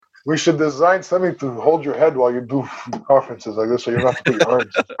We should design something to hold your head while you do conferences like this, so you don't have to put your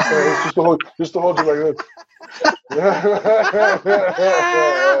arms. It's just to hold you like this.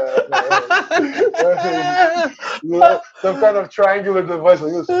 Some kind of triangular device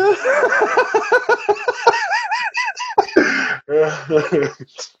like this.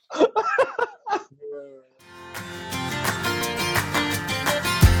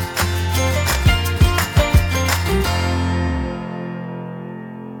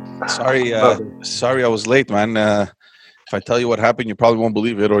 Sorry, I was late, man. If I tell you what happened, you probably won't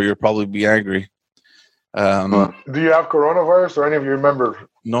believe it, or you'll probably be angry. Do you have coronavirus, or any of your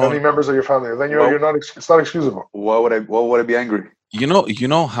any members of your family? Then you're not. It's not excusable. Why would I be angry? You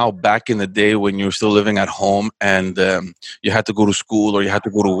know how back in the day when you were still living at home and you had to go to school or you had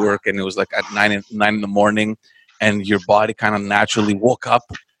to go to work, and it was like at 9 in the morning, and your body kind of naturally woke up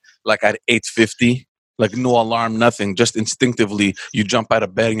like at 8:50. Like no alarm, nothing. Just instinctively, you jump out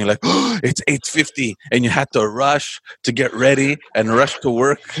of bed and you're like, oh, "It's 8:50," and you had to rush to get ready and rush to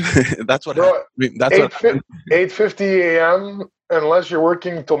work. That's what. Bro, that's 8:50 a.m. Unless you're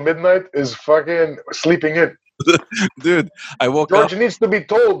working till midnight is fucking sleeping in. Dude, I woke George up. needs to be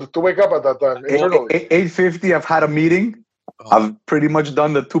told to wake up at that time. 8:50. I've had a meeting. I've pretty much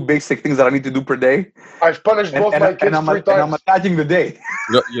done the two basic things that I need to do per day. I've punished both my kids 3 times. And I'm attacking the day.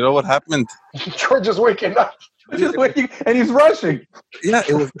 You know what happened? George is waking up. He's waking and he's rushing. Yeah,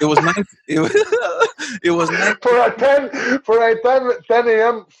 it was nice. It was nice. For a 10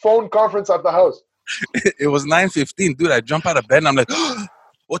 a.m. phone conference at the house. It was 9:15, dude. I jump out of bed and I'm like, oh,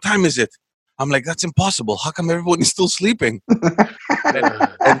 "What time is it?" I'm like, "That's impossible. How come everyone is still sleeping?"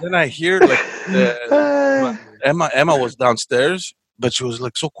 and then I hear like Emma was downstairs, but she was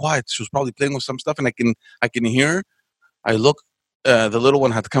like so quiet. She was probably playing with some stuff, and I can hear her. I look, the little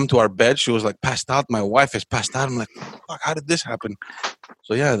one had come to our bed. She was like passed out. My wife is passed out. I'm like, fuck, how did this happen?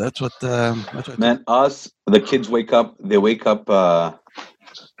 So yeah, that's what. Man, the kids wake up. They wake up.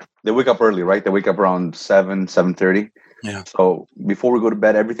 They wake up early, right? They wake up around 7:30. Yeah. So before we go to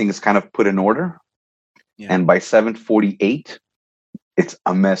bed, everything is kind of put in order. Yeah. And by 7:48, it's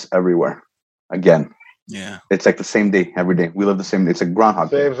a mess everywhere. Again. Yeah. It's like the same day every day. We live the same day. It's a groundhog.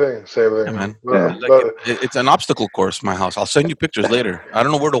 Same thing. Yeah, man. Like it's an obstacle course, my house. I'll send you pictures later. I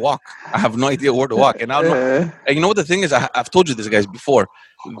don't know where to walk. I have no idea where to walk. And and you know what the thing is? I've told you this, guys, before.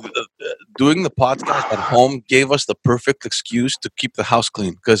 Doing the podcast at home gave us the perfect excuse to keep the house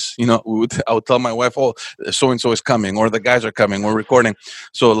clean, because I would tell my wife, "Oh, so and so is coming, or the guys are coming, we're recording."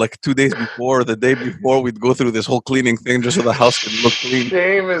 So like 2 days before, the day before, we'd go through this whole cleaning thing just so the house could look clean.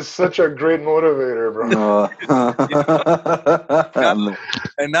 Shame is such a great motivator, bro.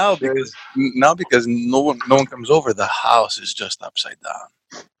 And now because no one comes over, the house is just upside down.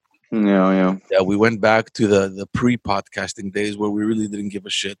 Yeah. We went back to the pre-podcasting days where we really didn't give a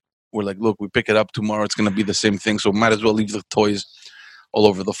shit. We're like, look, we pick it up tomorrow, it's gonna be the same thing, so might as well leave the toys all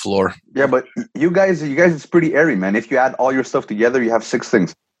over the floor. Yeah, but you guys, it's pretty airy, man. If you add all your stuff together, you have 6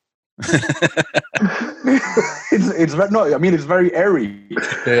 things. It's very airy.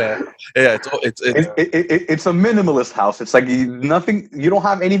 Yeah. It's a minimalist house. It's like nothing. You don't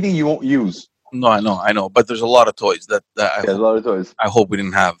have anything you won't use. No, I know, but there's a lot of toys that a lot of toys. I hope we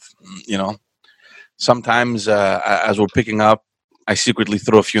didn't have. Sometimes as we're picking up, I secretly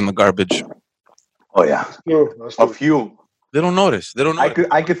throw a few in the garbage. Oh yeah, a few. They don't notice.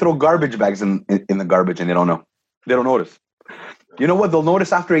 I could throw garbage bags in the garbage and they don't know. They don't notice. You know what? They'll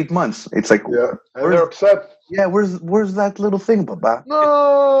notice after 8 months. It's like, yeah, and they're upset. Yeah, where's that little thing, Baba? No.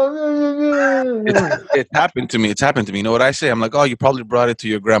 It happened to me. You know what I say? I'm like, oh, you probably brought it to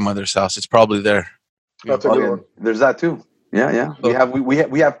your grandmother's house. It's probably there. That's a good one. There's that too. Yeah.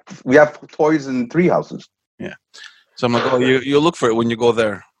 We have toys in 3 houses. Yeah. So I'm like, oh, you look for it when you go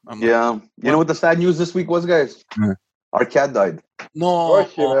there. You know what the sad news this week was, guys? Yeah. Our cat died. No.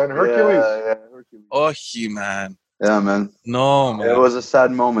 Man. Hercules. Yeah, Hercules. Oh, man. Yeah, man. No, man. It was a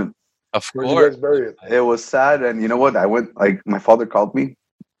sad moment. Of course. Where'd you guys bury it? It was sad, and you know what? I went, like, my father called me,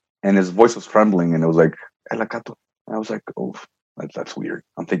 and his voice was trembling, and it was like, "El gato." I was like, "Oh, that's weird."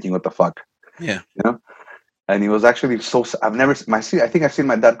 I'm thinking, "What the fuck?" Yeah. And he was actually so. I think I've seen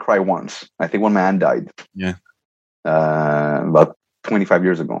my dad cry once. I think when my aunt died. Yeah. About 25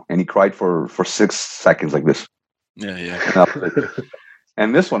 years ago, and he cried for 6 seconds like this. Yeah.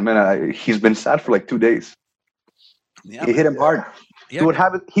 And this one, man, he's been sad for like 2 days. Yeah, it hit him hard. Yeah.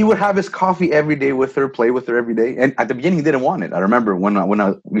 He would have his coffee every day with her, play with her every day. And at the beginning, he didn't want it. I remember when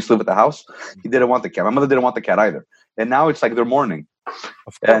we used to live at the house, he didn't want the cat. My mother didn't want the cat either. And now it's like they're mourning.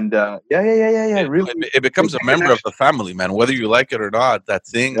 And really, it becomes a member of the family, man. Whether you like it or not, that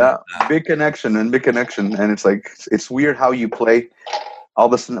thing. Yeah, big connection. And it's like it's weird how you play all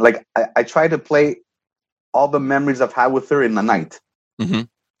this. Like I try to play all the memories I've had with her in the night. Mm-hmm.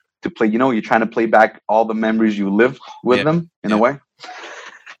 To play, you're trying to play back all the memories you lived with them in a way.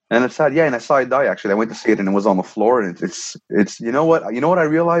 And it's sad, and I saw it die. Actually, I went to see it, and it was on the floor. And it's you know what I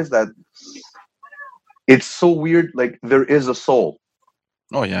realized, that it's so weird. Like, there is a soul.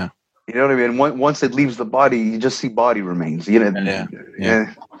 Oh yeah. You know what I mean? Once it leaves the body, you just see body remains. You know.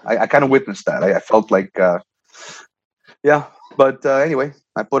 Yeah. I kind of witnessed that. I felt like, But anyway,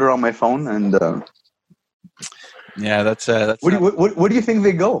 I put her on my phone, and that's. Where do you think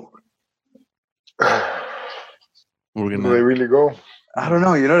they go? We're gonna. Do they really go? I don't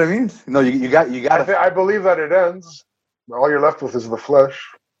know. You know what I mean? No, you got. I believe that it ends. All you're left with is the flesh.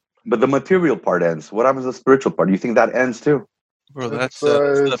 But the material part ends. What happens to the spiritual part? Do you think that ends too? Bro, that's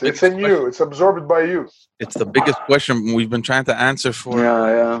it's in you. It's absorbed by you. It's the biggest question we've been trying to answer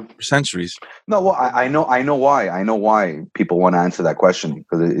for centuries. No, well, I know why. I know why people want to answer that question,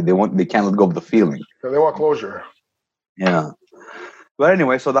 because they can't let go of the feeling. They want closure. Yeah. But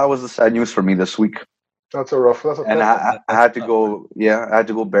anyway, so that was the sad news for me this week. And I had to go. Yeah, I had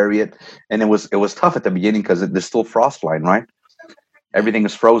to go bury it, and it was tough at the beginning because there's still frost line, right? Everything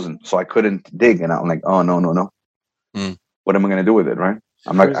is frozen, so I couldn't dig, and I'm like, oh no. What am I going to do with it, right?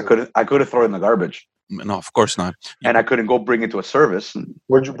 I'm like, I could have thrown it in the garbage. No, of course not. And I couldn't go bring it to a service.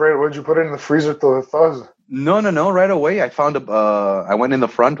 Would you put it in the freezer till it thaws? No. Right away, I found I went in the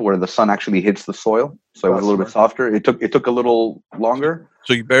front where the sun actually hits the soil, so it was a little bit softer. It took a little longer.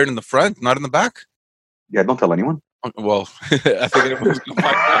 So you buried it in the front, not in the back? Yeah, don't tell anyone. Well, I figured it was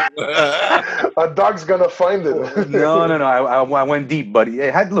a dog's gonna find it. No. I went deep, but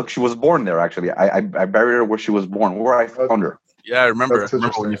it had. Look, she was born there. Actually, I buried her where she was born, where I found her. Yeah, I remember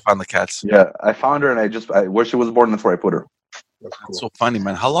when you found the cats. Yeah, I found her, and where she was born, that's where I put her. That's cool. That's so funny,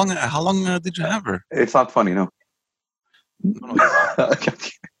 man. How long did you have her? It's not funny, no. No,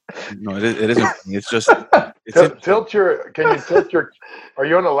 it isn't funny. It's just. Can you tilt your? Are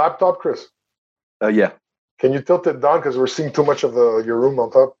you on a laptop, Chris? Yeah. Can you tilt it down, because we're seeing too much of your room on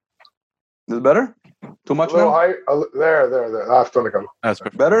top? Is it better? Too much now? High? There. That's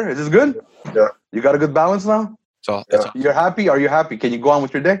perfect. Better? Is this good? Yeah. You got a good balance now? You're happy? Are you happy? Can you go on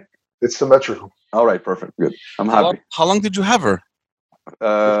with your day? It's symmetrical. All right, perfect. Good. I'm happy. How long did you have her?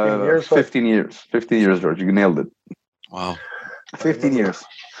 15 years. 15 years. 15 years, George. You nailed it. Wow. 15 years.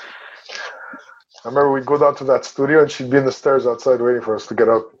 I remember we'd go down to that studio, and she'd be in the stairs outside waiting for us to get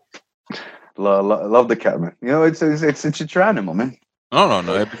up. Love the cat, man. You know, it's your animal, man. No.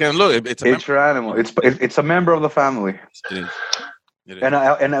 It's your animal. It's a member of the family. It is.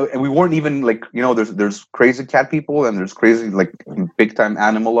 And we weren't even like, there's crazy cat people, and there's crazy like big time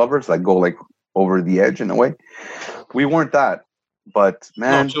animal lovers that go like over the edge in a way. We weren't that, but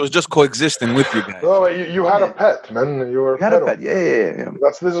man, she was just coexisting with you guys. No, you had a pet, man. You had a pet. Yeah.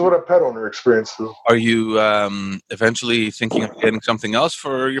 This is what a pet owner experiences. Are you eventually thinking of getting something else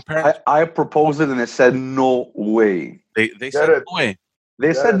for your parents? I proposed it, and they said no way. They said no way.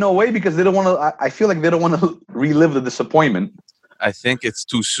 They said no way because they don't want to. I feel like they don't want to relive the disappointment. I think it's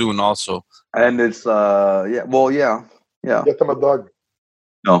too soon, also. And it's yeah. Get them a dog.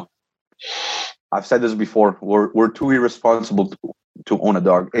 No, I've said this before. We're too irresponsible to own a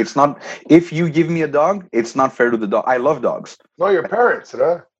dog. It's not. If you give me a dog, it's not fair to the dog. I love dogs. No, your parents,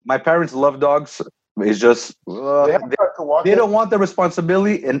 right? My parents love dogs. It's just they don't want the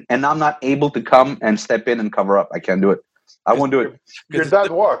responsibility, and I'm not able to come and step in and cover up. I can't do it. I won't do it. Your dad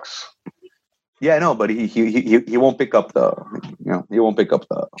walks. Yeah, I know, but he won't pick up the. He won't pick up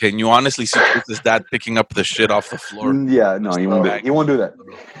the. Can you honestly see his dad picking up the shit off the floor? Yeah, no, he won't do it. He won't do that.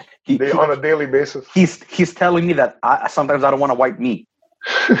 On a daily basis. He's telling me that sometimes I don't want to wipe meat.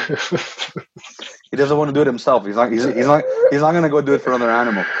 He doesn't want to do it himself. He's not going to go do it for another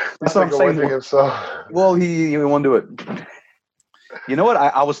animal. That's what I'm saying. Himself. Well, he won't do it. You know what?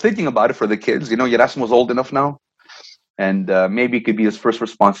 I was thinking about it for the kids. Yerasim old enough now. And maybe it could be his first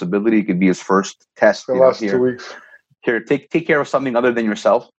responsibility. It could be his first test. The last 2 weeks. Here, take care of something other than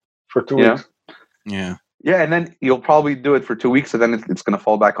yourself. For 2 weeks. Yeah. Yeah, and then you'll probably do it for 2 weeks, and then it's going to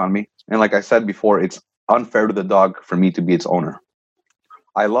fall back on me. And like I said before, it's unfair to the dog for me to be its owner.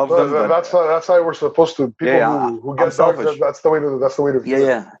 I love them. That's how we're supposed to. People who get dogs, that's the way to.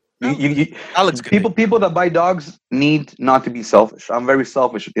 Yeah. Alex, people that buy dogs need not to be selfish. I'm very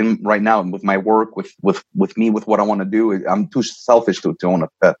selfish right now with my work, with me, with what I want to do. I'm too selfish to own a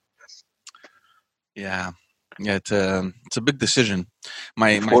pet. Yeah, it's a big decision.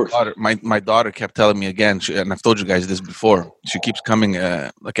 My daughter kept telling me again, and I've told you guys this before. She keeps coming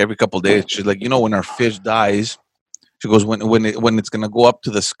like every couple of days. She's like, when our fish dies, she goes when it's gonna go up to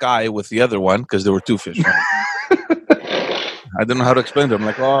the sky with the other one, because there were two fish. Right? I didn't know how to explain to him.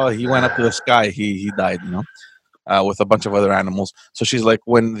 Like, oh, he went up to the sky. He died, with a bunch of other animals. So she's like,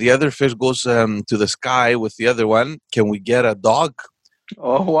 when the other fish goes to the sky with the other one, can we get a dog?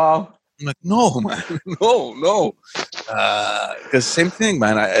 Oh, wow. I'm like, no, man, no. Because same thing,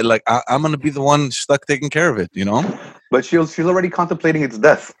 man. I'm gonna be the one stuck taking care of it, But she's already contemplating its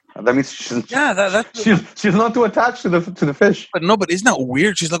death. That means she's not too attached to the fish. But isn't that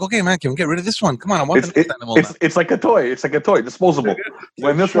weird? She's like, okay, man, can we get rid of this one? Come on, I want the next animal. It's like a toy. It's like a toy, disposable.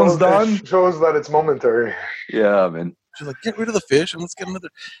 When this one's done, it shows that it's momentary. Yeah, man. She's like, get rid of the fish and let's get another.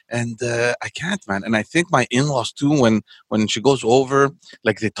 And I can't, man. And I think my in-laws too. When she goes over,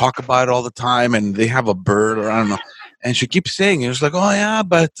 like they talk about it all the time, and they have a bird or I don't know, and she keeps saying it. It's like, oh yeah,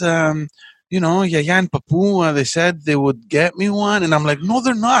 but. Yaya and Papu, they said they would get me one. And I'm like, no,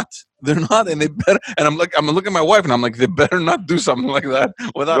 they're not. They're not. And they better. And I'm looking at my wife and I'm like, they better not do something like that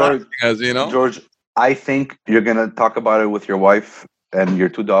without asking us, George, I think you're going to talk about it with your wife and your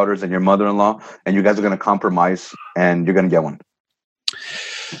two daughters and your mother-in-law, and you guys are going to compromise and you're going to get one.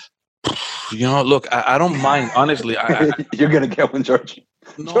 Look, I don't mind, honestly. You're going to get one, George.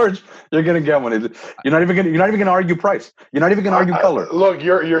 No. George, you're gonna get one. You're not even gonna argue price. You're not even gonna argue color. Look,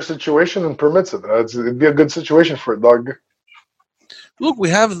 your situation permits it. It'd be a good situation for a dog. Look, we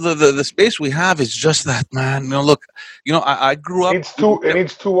have the space we have is just that, man. Look, I grew up. It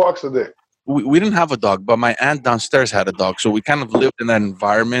needs 2 walks a day. We didn't have a dog, but my aunt downstairs had a dog, so we kind of lived in that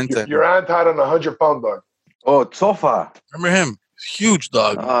environment. Your aunt had an 100-pound dog. Oh, Tsofa. Remember him? Huge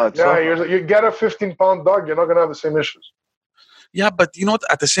dog. You get a 15-pound dog, you're not gonna have the same issues. Yeah, but you know what?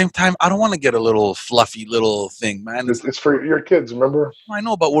 At the same time, I don't want to get a little fluffy little thing, man. It's for your kids, remember? I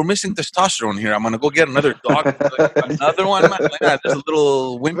know, but we're missing testosterone here. I'm gonna go get another dog, another one, man. Like that. Just a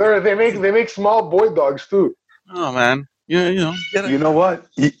little. They make small boy dogs too. Oh man, you know what?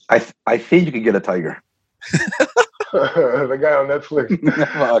 I think you could get a tiger. The guy on Netflix.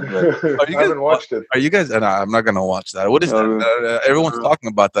 I haven't watched it. Are you guys? No, I'm not gonna watch that. What is that? Everyone's talking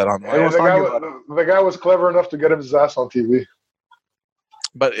about that on. The guy was clever enough to get his ass on TV.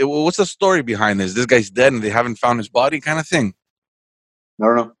 But what's the story behind this? This guy's dead and they haven't found his body, kind of thing. I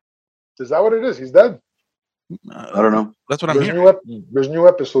don't know. Is that what it is? He's dead. I don't know. That's what I'm hearing. There's new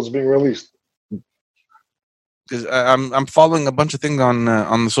episodes being released. Because I'm following a bunch of things on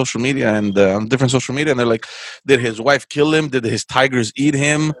the social media and on different social media, and they're like, did his wife kill him? Did his tigers eat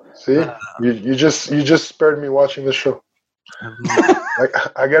him? See, you just spared me watching the show.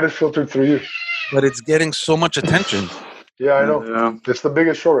 I get it filtered through you. But it's getting so much attention. Yeah, I know. Yeah. It's the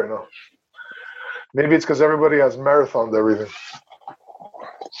biggest show right now. Maybe it's because everybody has marathoned everything.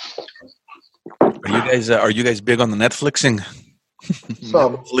 Are you guys big on the Netflixing?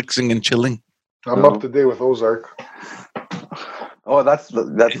 Some Netflixing and chilling. I'm up to date with Ozark. Oh, that's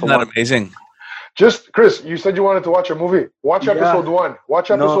Isn't that amazing? Just Chris, you said you wanted to watch a movie. Watch episode 1. Watch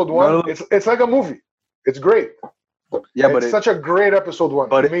episode 1. No. It's like a movie. It's great. Yeah, but it's such a great episode 1.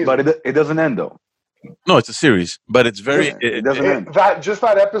 But it doesn't end though. No, it's a series, but it's very. It doesn't end.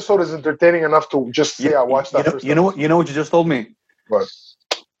 That episode is entertaining enough to just say I watched that. You know what you just told me? What?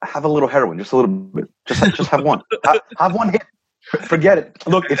 Have a little heroin, just a little bit. Just have one. Have one hit. Forget it.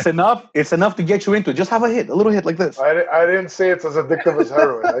 Look, it's enough. It's enough to get you into it. Just have a little hit like this. I didn't say it's as addictive as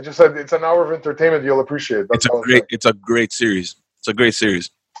heroin. I just said it's an hour of entertainment you'll appreciate. It's a great series. It's a great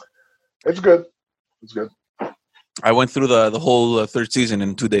series. It's good. It's good. I went through the whole 3rd season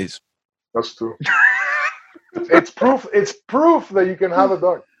in 2 days. That's true. It's proof. It's proof that you can have a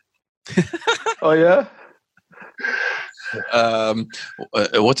dog. Oh yeah.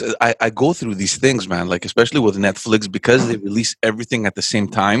 I go through these things, man. Like especially with Netflix because they release everything at the same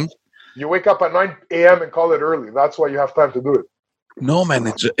time. You wake up at 9 a.m. and call it early. That's why you have time to do it. No,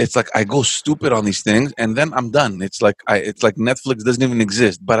 man. It's like I go stupid on these things and then I'm done. It's like Netflix doesn't even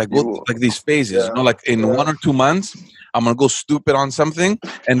exist. But I go through like these phases. Yeah. Like in 1 or 2 months. I'm going to go stupid on something,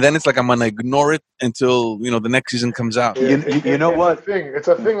 and then it's like I'm going to ignore it until, the next season comes out. You know what? It's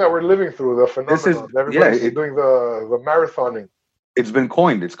a thing that we're living through, the phenomenon. Everybody's doing the marathoning. It's been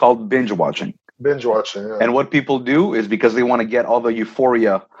coined. It's called binge watching. Binge watching, yeah. And what people do is because they want to get all the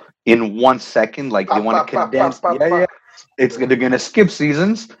euphoria in 1 second, like they want to condense. They're going to skip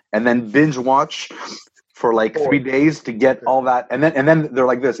seasons and then binge watch for like 3 days to get all that. And then they're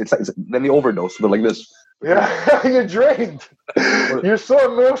like this. Then they overdose. They're like this. Yeah, you're drained. You're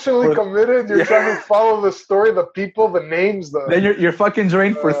so emotionally committed. You're trying to follow the story, the people, the names. Then you're fucking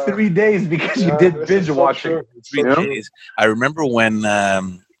drained for 3 days because you did binge watching. 3 days. I remember when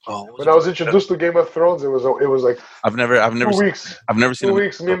when I was introduced to Game of Thrones, it was like I've never 2 weeks. I've never seen 2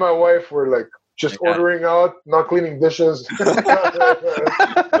 weeks. Me and my wife were like just ordering out, not cleaning dishes. Put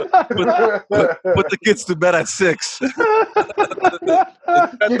the kids to bed at 6.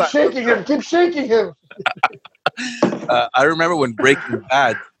 Keep shaking him. Keep shaking him. I remember when Breaking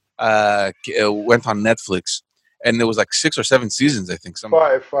Bad went on Netflix, and there was like 6 or 7 seasons, I think.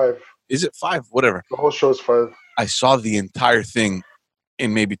 Five. Is it 5? Whatever. The whole show's 5. I saw the entire thing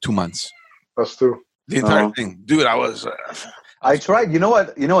in maybe 2 months. That's 2. The entire thing, dude. I tried. You know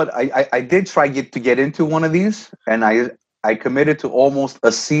what? I did try to get into one of these, and I committed to almost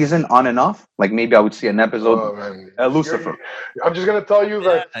a season on and off. Like maybe I would see an episode. Lucifer. I'm just gonna tell you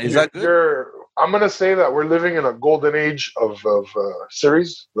that is that good? I'm gonna say that we're living in a golden age of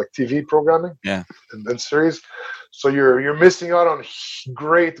series, like TV programming. Yeah. And series. So you're missing out on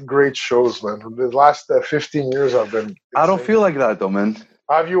great shows, man. The last 15 years have been insane. I don't feel like that though, man.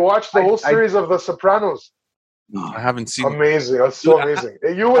 Have you watched the whole series of The Sopranos? I haven't seen. Amazing. That's so amazing.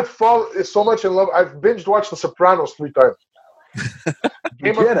 You would fall so much in love. I've binge watched The Sopranos 3 times.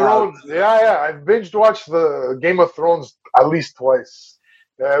 Game of Thrones. Yeah. I've binge watched the Game of Thrones at least twice.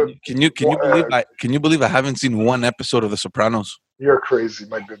 Can you believe I haven't seen one episode of The Sopranos? You're crazy,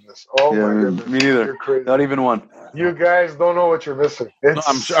 my goodness. Oh my goodness. Me neither. You're crazy. Not even one. You guys don't know what you're missing. No,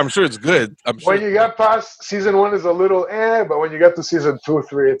 I'm sure it's good. When you get past season 1 is a little but when you get to season 2,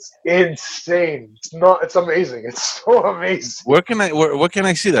 3, it's insane. It's amazing. It's so amazing. Where can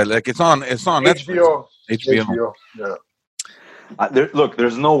I see that? Like it's on HBO. HBO. Yeah. Look,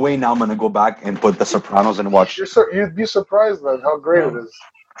 there's no way now I'm gonna go back and put The Sopranos and watch. You'd be surprised, man, how great it is.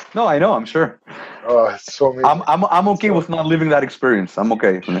 No, I know. I'm sure. Oh, it's so amazing. I'm okay with not living that experience. I'm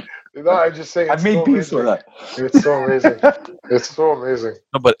okay. No, I'm just saying. I've made peace with that. It's so amazing. It's so amazing.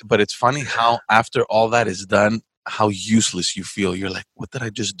 No, but it's funny how after all that is done, how useless you feel. You're like, what did I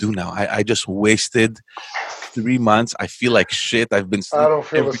just do now? I just wasted 3 months. I feel like shit. I've been sleeping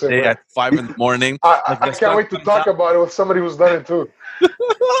every day at 5 in the morning. I can't wait to talk about it with somebody who's done it too.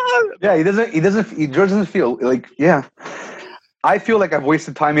 Yeah, George doesn't feel like, yeah. I feel like I've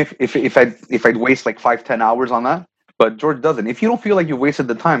wasted time if I'd waste like 5-10 hours on that. But George doesn't. If you don't feel like you wasted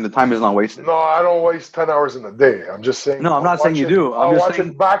the time is not wasted. No, I don't waste 10 hours in a day. I'm just saying. No, I'm not saying you do. I'll watch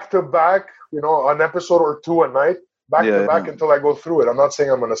it back to back, an episode or 2 a night, back to back until I go through it. I'm not saying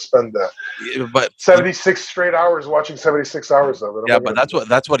I'm going to spend 76 straight hours watching 76 hours of it. Yeah, but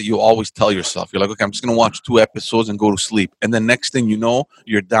that's what you always tell yourself. You're like, okay, I'm just going to watch 2 episodes and go to sleep. And the next thing you know,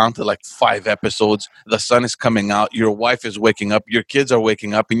 you're down to like 5 episodes. The sun is coming out. Your wife is waking up. Your kids are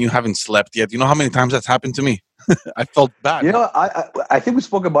waking up and you haven't slept yet. You know how many times that's happened to me? I felt bad. I think we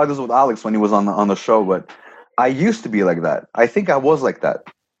spoke about this with Alex when he was on the show, but I used to be like that. I think I was like that.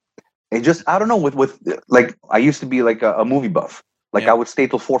 It just, I don't know, with like, I used to be like a movie buff. Like I would stay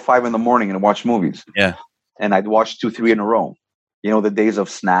till 4 or 5 in the morning and watch movies. Yeah. And I'd watch 2, 3 in a row. The days of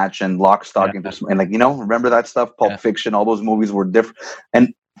Snatch and Lock, Stock, and like, remember that stuff? Pulp Fiction, all those movies were different.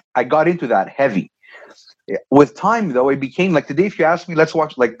 And I got into that heavy. With time, though, it became like today, if you ask me, let's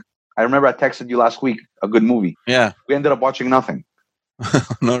watch, like, I remember I texted you last week, a good movie. Yeah. We ended up watching nothing.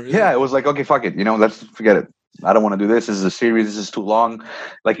 No, really? Yeah, it was like, okay, fuck it. Let's forget it. I don't want to do this. This is a series. This is too long.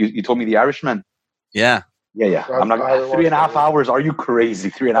 Like you told me, The Irishman. Yeah. Yeah. I'm not 3.5 hours. Are you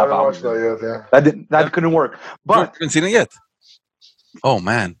crazy? 3.5 hours. That couldn't work. But you haven't seen it yet. Oh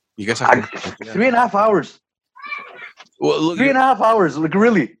man, you guys have 3.5 hours. Well, look, 3.5 hours. Like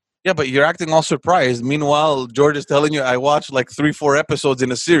really. Yeah, but you're acting all surprised. Meanwhile, George is telling you I watched like 3-4 episodes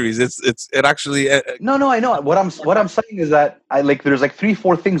in a series. It actually. No, I know. What I'm saying is that there's like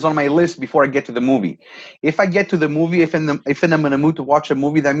 3-4 things on my list before I get to the movie. If I get to the movie, if I'm in a mood to watch a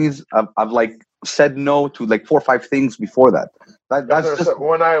movie, that means I've like said no to like 4 or 5 things before that. That's just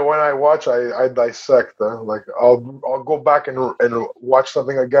when I watch, I dissect. Like I'll go back and watch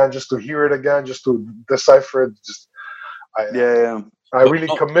something again just to hear it again, just to decipher it. I really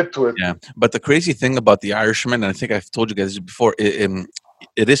commit to it. Yeah, but the crazy thing about The Irishman, and I think I've told you guys before, it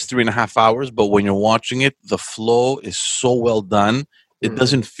is 3.5 hours, but when you're watching it, the flow is so well done. It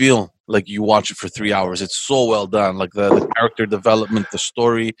doesn't feel like you watch it for 3 hours. It's so well done. Like the character development, the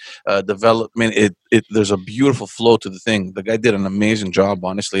story development, there's a beautiful flow to the thing. The guy did an amazing job,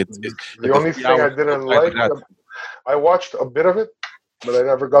 honestly. The only thing I didn't like, I watched a bit of it, but I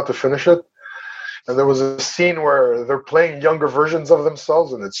never got to finish it. And there was a scene where they're playing younger versions of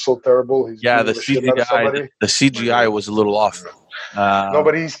themselves, and it's so terrible. The CGI was a little off. No,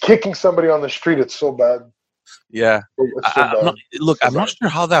 but he's kicking somebody on the street. It's so bad. Yeah. I'm not sure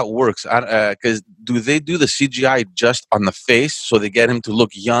how that works. Because do they do the CGI just on the face so they get him to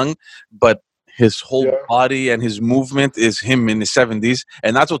look young, but his whole body and his movement is him in his 70s?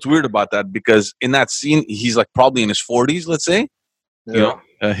 And that's what's weird about that, because in that scene, he's like probably in his 40s, let's say.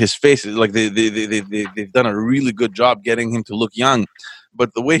 His face is like they've done a really good job getting him to look young,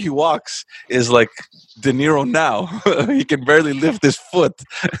 but the way he walks is like De Niro now. He can barely lift his foot,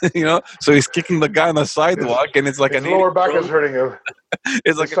 So he's kicking the guy on the sidewalk, and it's like his lower back is hurting him.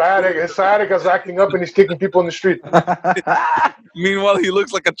 It's like his sciatica is acting up, and he's kicking people in the street. Meanwhile, he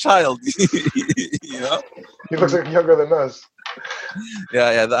looks like a child. He looks like younger than us.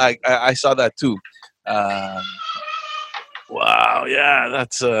 Yeah. I saw that too. Wow. Yeah,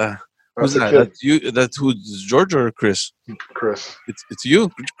 that's who's that? That's you. That's who's George or Chris? Chris. It's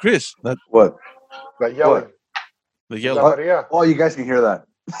you, Chris. That what? That yelling. The yelling. Maria. Oh, you guys can hear that.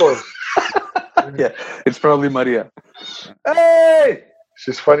 Of course. Yeah, it's probably Maria. Hey!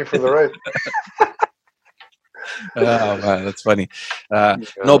 She's fighting for the right. Oh man, that's funny.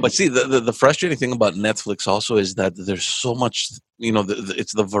 No, but see, the frustrating thing about Netflix also is that there's so much.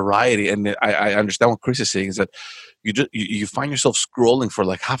 It's the variety, and I understand what Chris is saying is that you find yourself scrolling for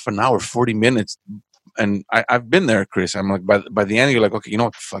like half an hour, 40 minutes. And I've been there, Chris. I'm like, by the end, you're like, okay, you know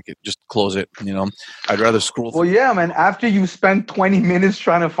what? Fuck it. Just close it. I'd rather scroll. Well, yeah, man. After you spend 20 minutes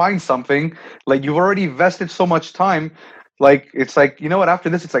trying to find something, like you've already invested so much time. Like, it's like, you know what? After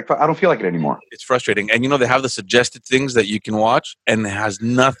this, it's like, I don't feel like it anymore. It's frustrating. And, they have the suggested things that you can watch, and it has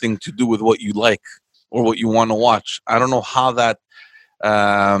nothing to do with what you like or what you want to watch. I don't know how that,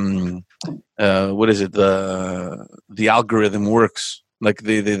 what is it? The algorithm works. Like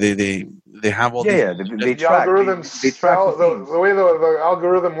they have all they track. They track the way the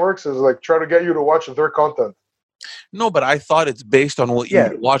algorithm works is like try to get you to watch their content. No, but I thought it's based on what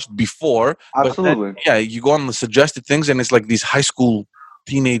you watched before. Absolutely. Then, you go on the suggested things, and it's like these high school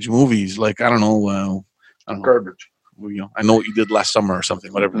teenage movies. Like I don't know. Garbage. I know what you did last summer or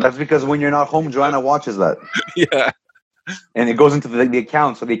something. Whatever. That's because when you're not home, Joanna watches that. Yeah. And it goes into the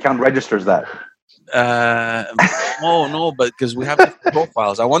account, so the account registers that. No, but because we have different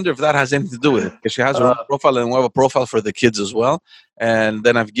profiles. I wonder if that has anything to do with it. Because she has her own profile, and we have a profile for the kids as well. And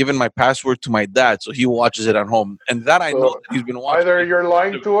then I've given my password to my dad, so he watches it at home. And that I know that he's been watching. Either you're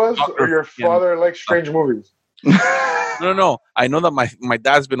lying to us, or your father likes strange movies. No. I know that my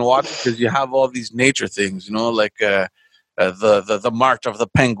dad's been watching because you have all these nature things, like the March of the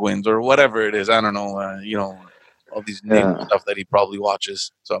Penguins or whatever it is. I don't know. All these nature stuff that he probably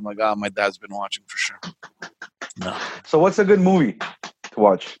watches. So I'm like, my dad's been watching for sure. No. So what's a good movie to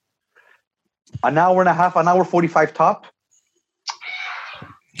watch? An hour and a half, an hour 45 top?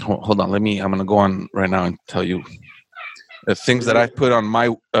 Hold on. I'm going to go on right now and tell you the things that I put on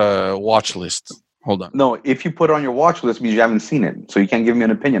my watch list. Hold on. No, if you put it on your watch list, means you haven't seen it. So you can't give me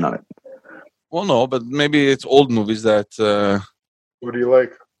an opinion on it. Well, no, but maybe it's old movies that... what do you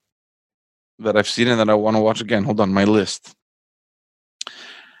like? That I've seen and that I want to watch again. Hold on, my list.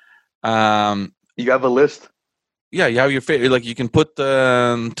 You have a list? Yeah, you have your favorite. Like you can put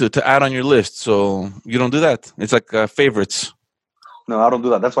to add on your list. So you don't do that. It's like favorites. No, I don't do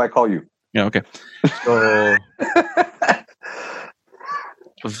that. That's why I call you. Yeah. Okay. So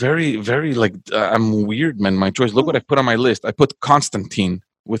very, very like I'm weird, man. My choice. Look what I put on my list. I put Constantine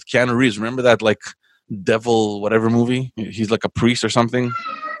with Keanu Reeves. Remember that like devil whatever movie? He's like a priest or something.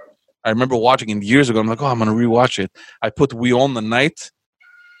 I remember watching it years ago. I'm like, I'm going to rewatch it. I put We Own the Night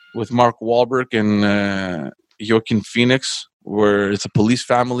with Mark Wahlberg and Joaquin Phoenix, where it's a police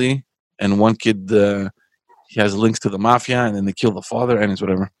family, and one kid, he has links to the mafia, and then they kill the father, and it's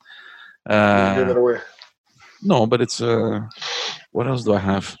whatever. Give it away. No, but it's... what else do I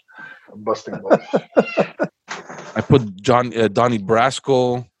have? I'm busting balls. I put Donnie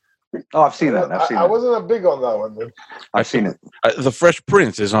Brasco... Oh, I've seen that. I wasn't a big on that one, man. I've seen it. The Fresh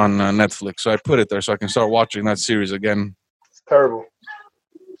Prince is on Netflix, so I put it there so I can start watching that series again. It's terrible.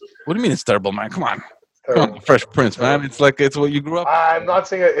 What do you mean it's terrible, man? Come on. Fresh Prince, man. It's like it's what you grew up. I'm not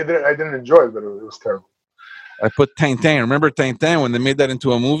saying I didn't enjoy it, but it was terrible. I put Tintin. Remember Tintin when they made that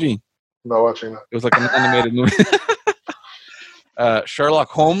into a movie? Not watching that. It was like an animated movie. Sherlock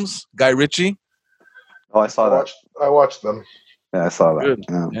Holmes, Guy Ritchie. Oh, I saw that. I watched them. Yeah, I saw that. Good.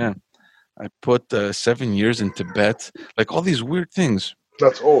 Yeah. I put 7 Years in Tibet. Like all these weird things.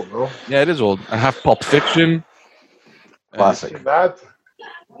 That's old, no? Yeah, it is old. I have Pulp Fiction. Classic. That?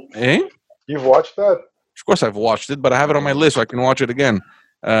 Eh? You've watched that? Of course I've watched it, but I have it on my list so I can watch it again.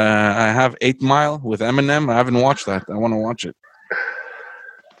 I have 8 Mile with Eminem. I haven't watched that. I want to watch it.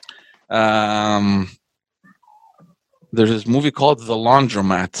 There's this movie called The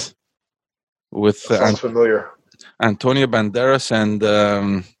Laundromat with sounds familiar. Antonio Banderas and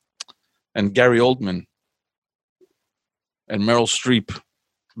Gary Oldman and Meryl Streep.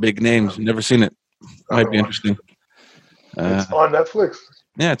 Big names. Never seen it. Might be interesting. It's on Netflix.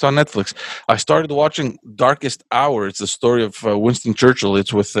 Yeah, it's on Netflix. I started watching Darkest Hour. It's the story of Winston Churchill.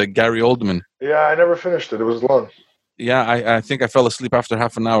 It's with Gary Oldman. Yeah, I never finished it. It was long. Yeah, I think I fell asleep after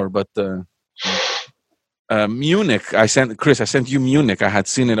half an hour, but Munich. I sent you Munich. I had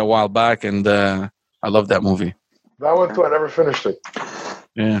seen it a while back, and I love that movie. That one too. I never finished it.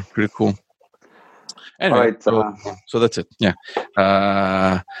 Yeah, pretty cool. Anyway, so that's it. Yeah.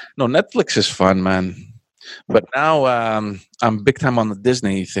 No, Netflix is fun, man. But now I'm big time on the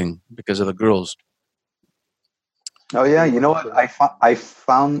Disney thing because of the girls. Oh yeah, you know what? I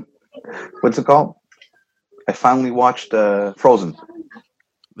found what's it called? I finally watched Frozen.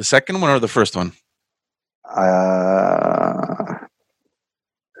 The second one or the first one?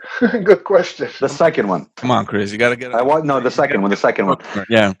 Good question. The second one. Come on, Chris. You gotta get it. The second one. The second one.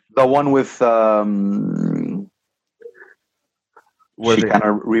 Yeah. The one with she kind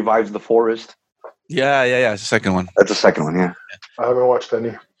of revives the forest. Yeah. It's the second one. That's the second one. Yeah. I haven't watched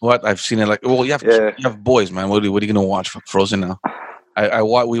any. What? I've seen it you have boys, man. What are you gonna watch for Frozen now?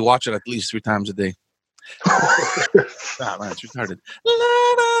 We watch it at least 3 times a day. Man, it's retarded.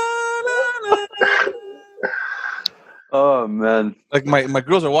 Oh man! Like my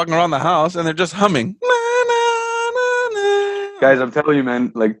girls are walking around the house and they're just humming. Guys, I'm telling you,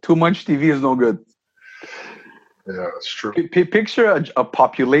 man. Like too much TV is no good. Yeah, that's true. Picture a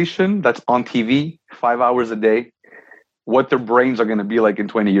population that's on TV 5 hours a day. What their brains are going to be like in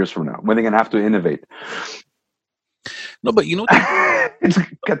 20 years from now, when they're going to have to innovate. No, but you know, it's a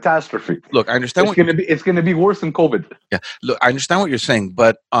catastrophe. Look, I understand it's going to be worse than COVID. Yeah, look, I understand what you're saying,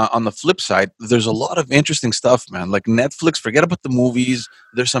 but on the flip side, there's a lot of interesting stuff, man. Like Netflix, forget about the movies.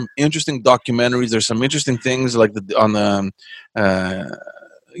 There's some interesting documentaries. There's some interesting things like on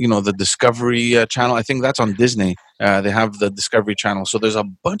the Discovery Channel. I think that's on Disney. They have the Discovery Channel, so there's a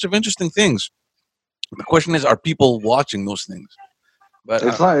bunch of interesting things. The question is, are people watching those things? But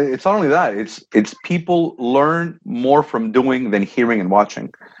it's not only that. It's people learn more from doing than hearing and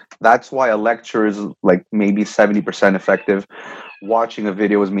watching. That's why a lecture is like maybe 70% effective. Watching a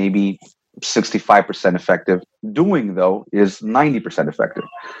video is maybe 65% effective. Doing though is 90% effective.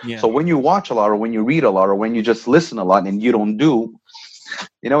 Yeah. So when you watch a lot, or when you read a lot, or when you just listen a lot and you don't do,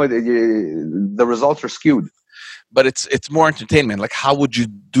 the results are skewed. But it's more entertainment. Like, how would you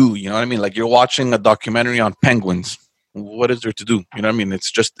do? You know what I mean? Like, you're watching a documentary on penguins. What is there to do? You know what I mean?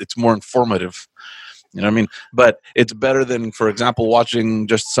 It's more informative. You know what I mean? But it's better than, for example, watching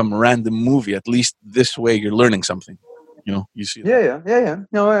just some random movie. At least this way you're learning something. You know, you see that? Yeah.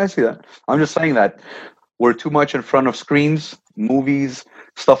 No, I see that. I'm just saying that we're too much in front of screens, movies,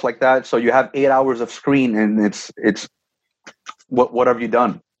 stuff like that. So you have 8 hours of screen and it's what have you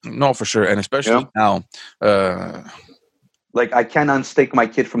done? No, for sure. And especially now. Like I can't unstick my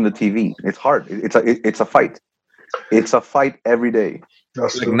kid from the TV. It's hard. It's a fight. It's a fight every day.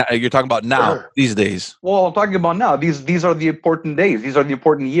 You're talking about now, these days. Well, I'm talking about now. These are the important days. These are the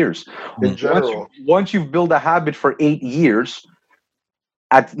important years. In general. Once you've built a habit for 8 years,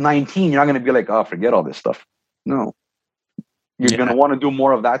 at 19, you're not going to be like, oh, forget all this stuff. No. You're going to want to do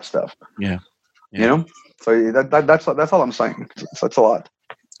more of that stuff. Yeah. You know? So that's all I'm saying. That's a lot.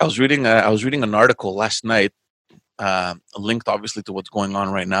 I was reading an article last night, linked obviously to what's going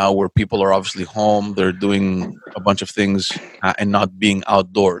on right now, where people are obviously home, they're doing a bunch of things and not being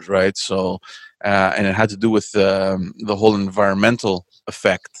outdoors, right? So, and it had to do with the whole environmental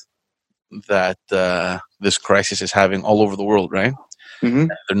effect that this crisis is having all over the world, right? Mm-hmm.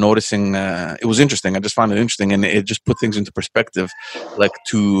 They're noticing. It was interesting. I just found it interesting, and it just put things into perspective, like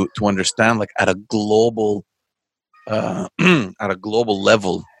to understand, like at a global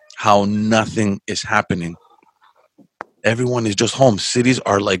level, how nothing is happening. Everyone is just home. Cities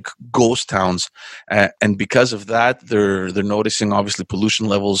are like ghost towns, and because of that, they're noticing obviously pollution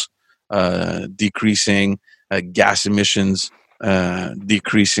levels decreasing, gas emissions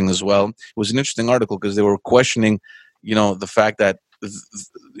decreasing as well. It was an interesting article because they were questioning, the fact that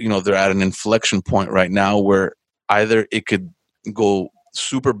they're at an inflection point right now where either it could go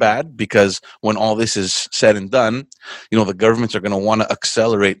super bad, because when all this is said and done, the governments are going to want to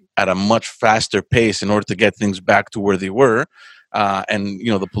accelerate at a much faster pace in order to get things back to where they were, and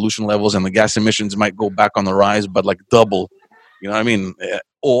the pollution levels and the gas emissions might go back on the rise, but like double, you know what I mean?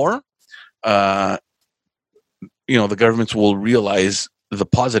 Or the governments will realize the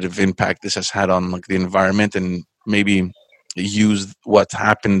positive impact this has had on like the environment, and maybe use what's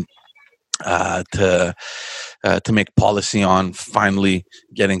happened to make policy on finally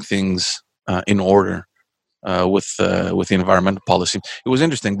getting things in order with the environmental policy. It was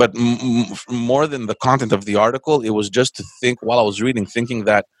interesting, but more than the content of the article, it was just to think while I was reading, thinking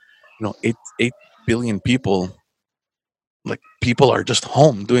that 8 billion people. Like, people are just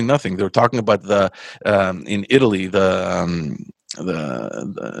home doing nothing. They were talking about in Italy the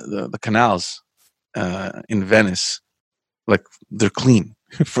canals in Venice. like they're clean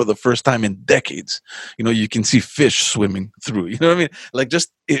for the first time in decades. You can see fish swimming through. You know what I mean? Like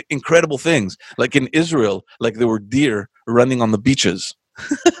just incredible things. Like in Israel, like there were deer running on the beaches.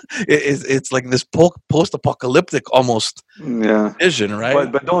 It's like this post-apocalyptic almost vision,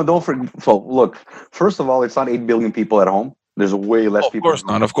 right? But don't forget. So look, first of all, it's not 8 billion people at home. There's way less people.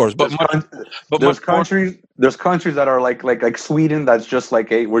 Of course, but there's countries that are like Sweden. That's just like,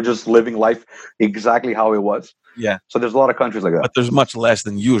 hey, we're just living life exactly how it was. Yeah. So there's a lot of countries like that. But there's much less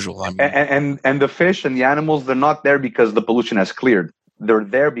than usual. I mean, and the fish and the animals, they're not there because the pollution has cleared. They're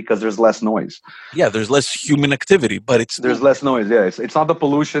there because there's less noise. Yeah, there's less human activity, but there's less noise. Yeah, it's not the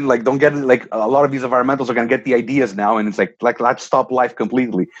pollution. Like, don't get like a lot of these environmentalists are gonna get the ideas now, and it's like let's stop life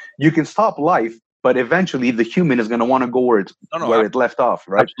completely. You can stop life, but eventually the human is gonna want to go where it left off,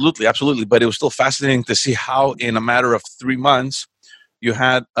 right? Absolutely. But it was still fascinating to see how, in a matter of 3 months, you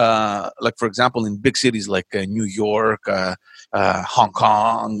had, like for example, in big cities like New York, Hong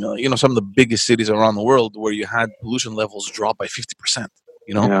Kong, some of the biggest cities around the world, where you had pollution levels drop by 50%.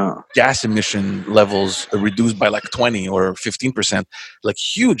 Gas emission levels reduced by like 20 or 15%, like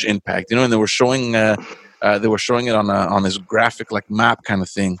huge impact. And they were showing it on this graphic like map kind of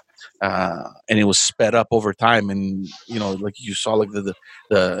thing. And it was sped up over time, and like you saw like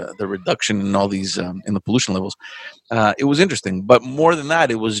the reduction in all these in the pollution levels. It was interesting, but more than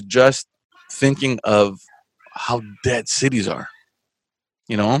that, it was just thinking of how dead cities are.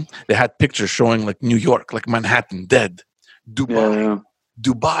 They had pictures showing like New York, like Manhattan, dead.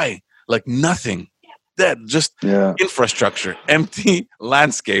 Dubai, like nothing, dead, just infrastructure, empty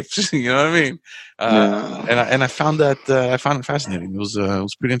landscapes. You know what I mean? And I found it fascinating. It was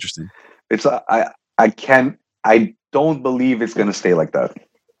pretty interesting. It's I don't believe it's going to stay like that.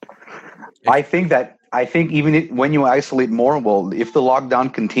 I think even when you isolate more, well, if the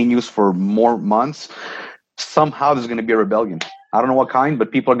lockdown continues for more months, somehow there's going to be a rebellion. I don't know what kind,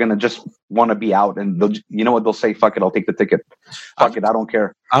 but people are going to just want to be out, and they'll say, fuck it, I'll take the ticket. Fuck it, I don't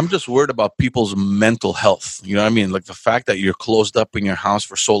care. I'm just worried about people's mental health. You know what I mean? Like the fact that you're closed up in your house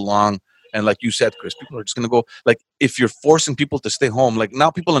for so long. And like you said, Chris, people are just going to go, like, if you're forcing people to stay home, like now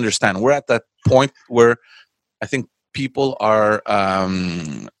people understand. We're at that point where I think people are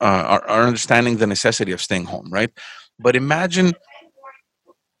understanding the necessity of staying home, right? But imagine,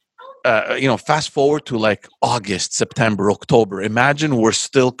 fast forward to like August, September, October. Imagine we're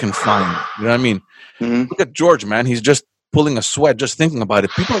still confined. You know what I mean? Mm-hmm. Look at George, man. He's just pulling a sweat just thinking about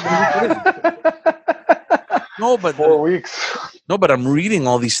it. People are going to be No, but 4 weeks. No, but I'm reading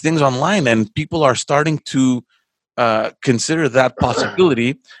all these things online, and people are starting to consider that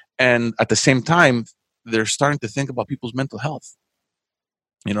possibility, and at the same time, they're starting to think about people's mental health.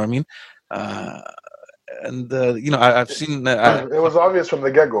 You know what I mean? I've seen. It was obvious from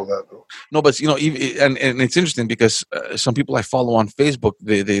the get-go that. No, but and it's interesting because some people I follow on Facebook,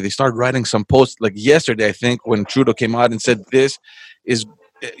 they started writing some posts like yesterday, I think, when Trudeau came out and said this is.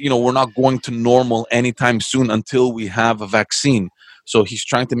 We're not going to normal anytime soon until we have a vaccine. So he's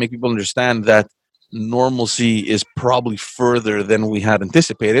trying to make people understand that normalcy is probably further than we had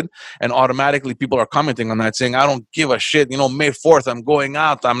anticipated. And automatically people are commenting on that, saying, I don't give a shit. May 4th, I'm going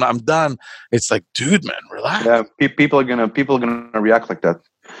out. I'm done. It's like, dude, man, relax. Yeah, people are gonna react like that.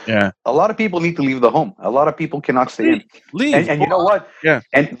 Yeah. A lot of people need to leave the home. A lot of people cannot stay in. Leave. And you know what? Yeah.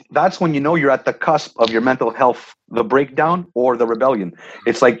 And that's when you're at the cusp of your mental health, the breakdown or the rebellion.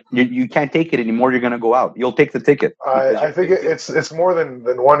 It's like you can't take it anymore. You're going to go out. You'll take the ticket. I think it's more than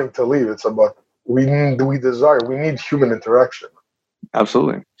wanting to leave. It's about we need human interaction.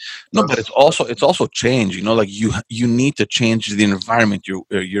 Absolutely. No, but it's also change. Like you need to change the environment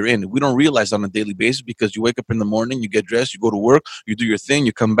you're in. We don't realize on a daily basis because you wake up in the morning, you get dressed, you go to work, you do your thing,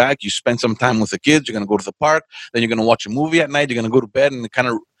 you come back, you spend some time with the kids. You're gonna go to the park, then you're gonna watch a movie at night. You're gonna go to bed, and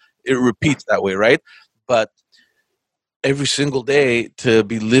it repeats that way, right? But every single day to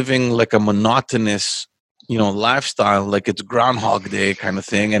be living like a monotonous lifestyle, like it's Groundhog Day kind of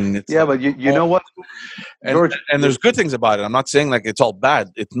thing. And it's but you know what, George, and there's good things about it. I'm not saying like it's all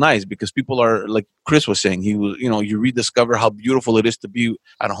bad. It's nice because people are, like Chris was saying, he was, you rediscover how beautiful it is to be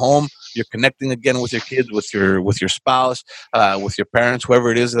at home. You're connecting again with your kids, with your spouse, with your parents,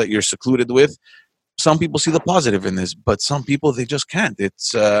 whoever it is that you're secluded with. Some people see the positive in this, but some people, they just can't.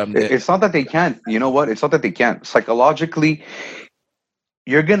 It's not that they can't. You know what? It's not that they can't. Psychologically,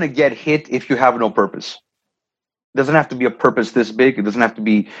 you're gonna get hit if you have no purpose. It doesn't have to be a purpose this big. It doesn't have to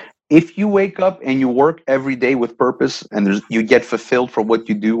be. If you wake up and you work every day with purpose, and you get fulfilled for what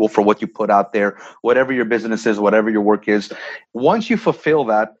you do or for what you put out there, whatever your business is, whatever your work is, once you fulfill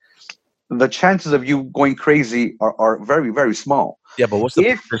that, the chances of you going crazy are very, very small. Yeah, but what's the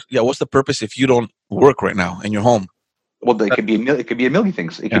purpose? Yeah, what's the purpose if you don't work right now and you're home? Well, it could be a million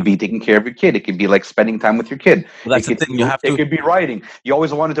things. It could be taking care of your kid. It could be like spending time with your kid. Well, that's the thing. It could be writing. You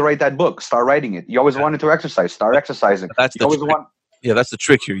always wanted to write that book. Start writing it. You always wanted to exercise. Start exercising. That's the trick. Yeah, that's the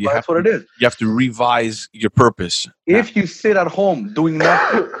trick here. That's what it is. You have to revise your purpose. If you sit at home doing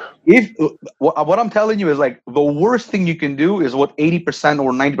nothing, what I'm telling you is like the worst thing you can do is what 80%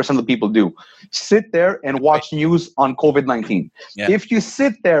 or 90% of the people do. Sit there and watch news on COVID-19. Yeah. If you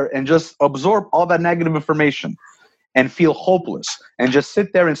sit there and just absorb all that negative information and feel hopeless and just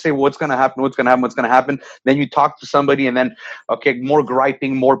sit there and say, what's going to happen, then you talk to somebody and then, okay, more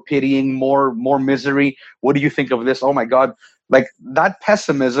griping, more pitying, more misery. What do you think of this? Oh my God. Like that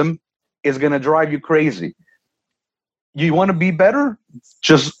pessimism is going to drive you crazy. You want to be better?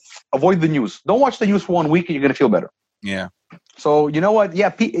 Just avoid the news. Don't watch the news for 1 week and you're going to feel better. Yeah. So you know what?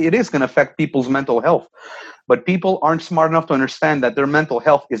 Yeah, it is going to affect people's mental health. But people aren't smart enough to understand that their mental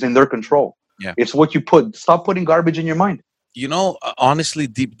health is in their control. Yeah. It's what you stop putting garbage in your mind. You know, honestly,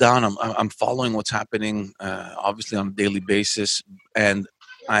 deep down, I'm following what's happening, obviously on a daily basis. And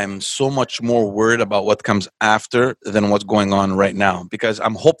I'm so much more worried about what comes after than what's going on right now, because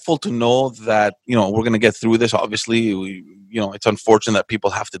I'm hopeful to know that, we're going to get through this. Obviously, it's unfortunate that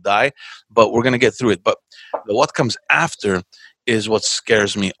people have to die, but we're going to get through it. But what comes after is what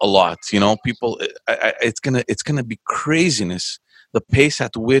scares me a lot. People, it's going to be craziness. The pace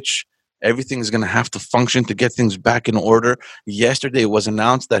at which everything is going to have to function to get things back in order. Yesterday, it was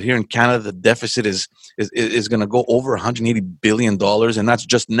announced that here in Canada, the deficit is going to go over $180 billion, and that's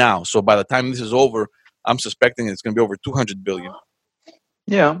just now. So by the time this is over, I'm suspecting it's going to be over $200 billion.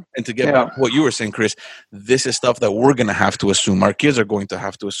 Yeah. And to get back to what you were saying, Chris, this is stuff that we're going to have to assume. Our kids are going to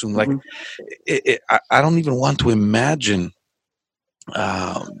have to assume. Like, I don't even want to imagine,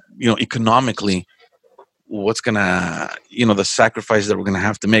 economically, what's gonna, the sacrifice that we're gonna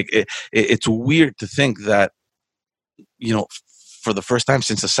have to make. It's weird to think that, for the first time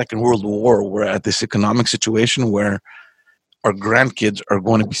since the Second World War, we're at this economic situation where our grandkids are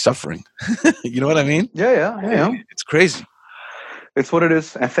going to be suffering. You know what I mean? Yeah. It's crazy. It's what it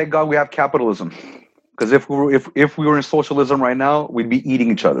is, and thank God we have capitalism. Because if we were in socialism right now, we'd be eating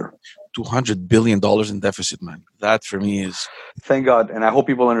each other. $200 billion in deficit, man. That for me is. Thank God, and I hope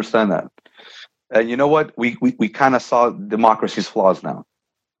people understand that. And you know what? We kind of saw democracy's flaws now.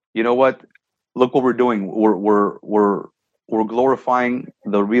 You know what? Look what we're doing. We're glorifying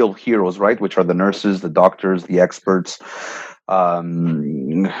the real heroes, right? Which are the nurses, the doctors, the experts,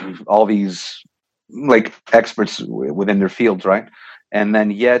 all these like experts within their fields, right? And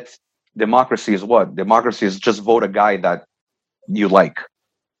then yet, democracy is what? Democracy is just vote a guy that you like.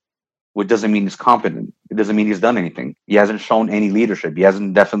 Which doesn't mean he's competent. It doesn't mean he's done anything. He hasn't shown any leadership. He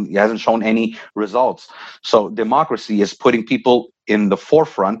hasn't shown any results. So democracy is putting people in the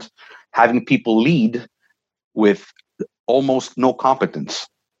forefront, having people lead with almost no competence.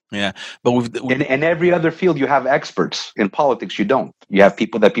 Yeah, but in every other field, you have experts. In politics, you don't. You have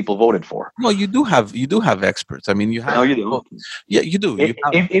people that people voted for. No, you do have experts. I mean, you have. No, you do. Yeah, you do.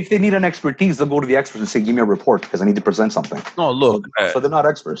 If they need an expertise, they'll go to the experts and say, "Give me a report because I need to present something." No, look. So they're not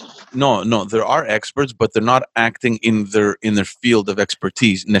experts. No, there are experts, but they're not acting in their field of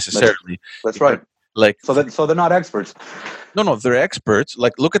expertise necessarily. That's right. Like so they're not experts. No, they're experts.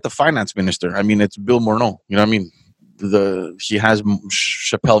 Like, look at the finance minister. I mean, it's Bill Morneau. You know what I mean? He has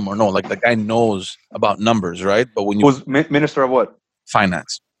Chappelle Morneau. Like, the guy knows about numbers, right? But when who's minister of what?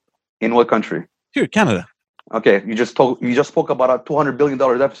 Finance. In what country? Here, Canada. Okay, you just spoke about a $200 billion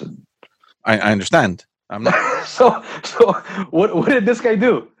deficit. I understand. I'm not. so what did this guy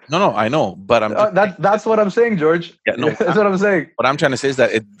do? No, I know, but that's what I'm saying, George. Yeah, no, that's what I'm saying. What I'm trying to say is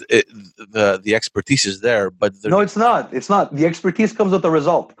that the expertise is there, but no, it's not. It's not. The expertise comes with a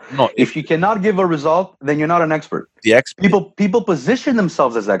result. No, if you cannot give a result, then you're not an expert. People position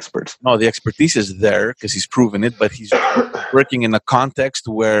themselves as experts. No, the expertise is there because he's proven it, but he's working in a context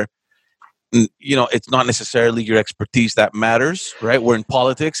where, it's not necessarily your expertise that matters, right? We're in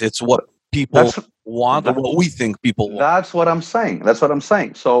politics. It's what people want or what we think people want. That's what I'm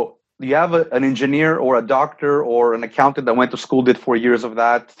saying. So you have an engineer or a doctor or an accountant that went to school, did 4 years of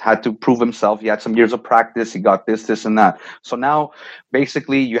that, had to prove himself. He had some years of practice. He got this, and that. So now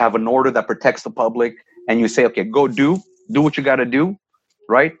basically you have an order that protects the public and you say, okay, go do what you got to do,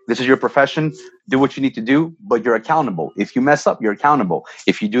 right? This is your profession. Do what you need to do, but you're accountable. If you mess up, you're accountable.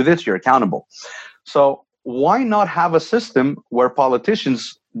 If you do this, you're accountable. So why not have a system where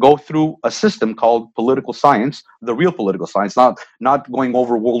politicians go through a system called political science, the real political science, not going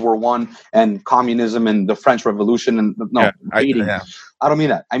over World War I and communism and the French Revolution and I don't mean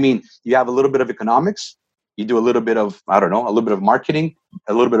that. I mean, you have a little bit of economics, You do a little bit of, I don't know, a little bit of marketing,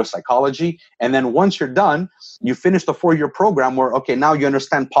 a little bit of psychology. And then once you're done, you finish the 4-year program where, okay, now you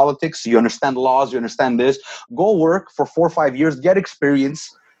understand politics, you understand laws, you understand this. Go work for 4 or 5 years, get experience.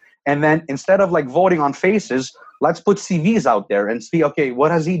 And then instead of like voting on faces, let's put CVs out there and see, okay,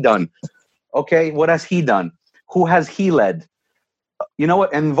 what has he done? Okay, what has he done? Who has he led? You know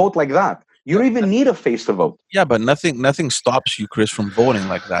what? And vote like that. You don't even need a face to vote. Yeah, but nothing stops you, Chris, from voting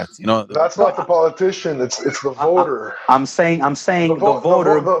like that. You know, that's not the politician. It's the voter. I'm saying the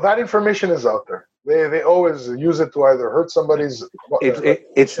voter. That information is out there. They always use it to either hurt somebody's.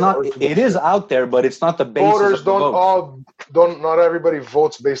 It's not. It is out there, but it's not the basis. Voters not everybody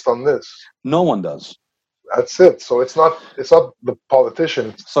votes based on this. No one does. That's it. So it's not the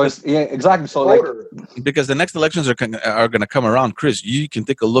politician. Exactly. So because the next elections are going to come around, Chris, you can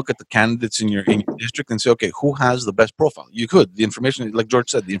take a look at the candidates in your district and say, okay, who has the best profile? You could. The information, like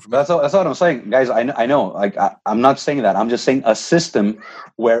George said, the information. That's what I'm saying, guys. I know. Like I'm not saying that. I'm just saying a system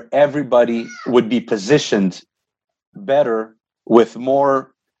where everybody would be positioned better with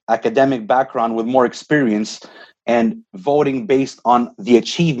more academic background, with more experience. And voting based on the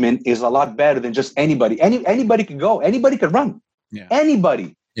achievement is a lot better than just anybody. Anybody could go. Anybody could run. Yeah.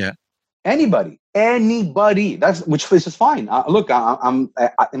 Anybody. Yeah. Anybody. Which is fine. Look, my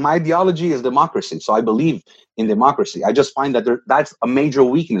ideology is democracy, so I believe in democracy. I just find that that's a major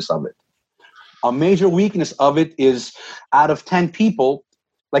weakness of it. A major weakness of it is out of 10 people.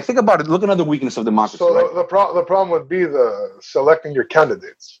 Like, think about it. Look at another weakness of democracy. So right? the problem would be the selecting your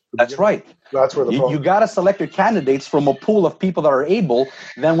candidates. That's right. That's where the problem. You got to select your candidates from a pool of people that are able.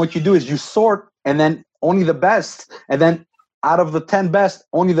 Then what you do is you sort, and then only the best, and then out of the 10 best,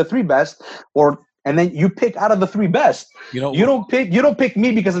 only the 3 best, and then you pick out of the 3 best. You don't pick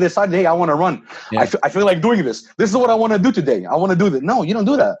me because I decided, hey, I want to run. Yeah. I feel like doing this. This is what I want to do today. I want to do this. No, you don't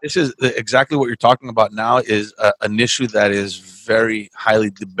do that. This is exactly what you're talking about now. Is an issue that is very highly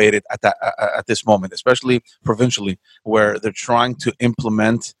debated at this moment, especially provincially, where they're trying to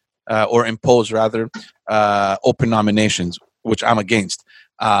implement or impose rather open nominations, which I'm against.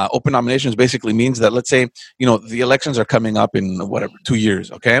 Open nominations basically means that, let's say, the elections are coming up in 2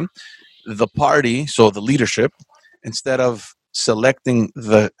 years. Okay. The party, so the leadership, instead of selecting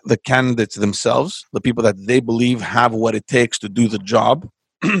the candidates themselves, the people that they believe have what it takes to do the job,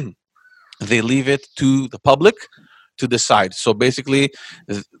 they leave it to the public to decide. So basically,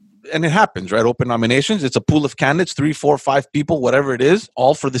 and it happens, right? Open nominations, it's a pool of candidates, 3, 4, 5 people, whatever it is,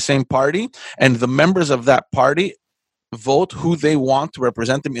 all for the same party. And the members of that party vote who they want to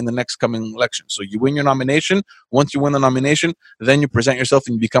represent them in the next coming election. So you win your nomination. Once you win the nomination, then you present yourself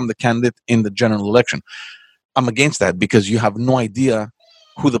and you become the candidate in the general election. I'm against that because you have no idea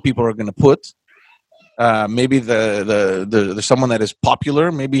who the people are going to put. Maybe there's someone that is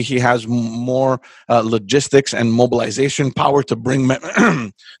popular. Maybe he has more logistics and mobilization power to bring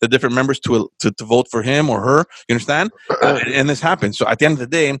the different members to vote for him or her. You understand? And this happens. So at the end of the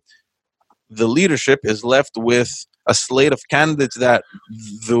day, the leadership is left with a slate of candidates that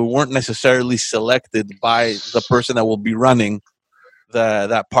they weren't necessarily selected by the person that will be running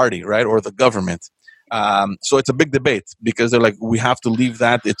that party, right, or the government. So it's a big debate because they're like, we have to leave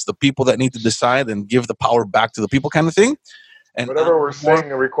that. It's the people that need to decide and give the power back to the people, kind of thing. And whatever we're saying,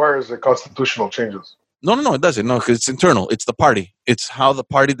 it requires the constitutional changes. No, it doesn't. No, because it's internal. It's the party. It's how the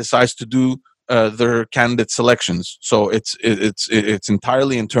party decides to do their candidate selections. So it's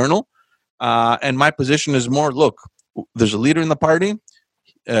entirely internal. And my position is more, look, there's a leader in the party.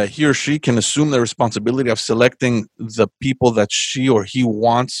 He or she can assume the responsibility of selecting the people that she or he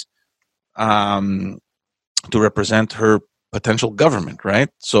wants to represent her potential government, right?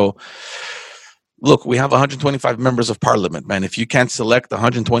 So, look, we have 125 members of parliament, man. If you can't select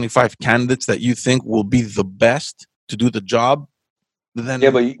 125 candidates that you think will be the best to do the job, then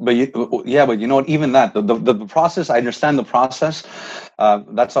but you know what? Even that, the process. I understand the process.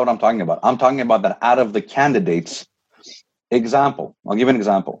 That's not what I'm talking about. I'm talking about that out of the candidates. Example. I'll give you an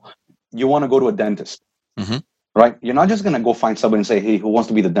example. You want to go to a dentist, right? You're not just going to go find somebody and say, "Hey, who wants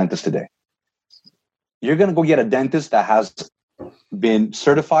to be the dentist today?" You're going to go get a dentist that has been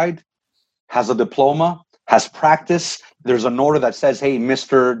certified, has a diploma, has practice. There's an order that says, "Hey,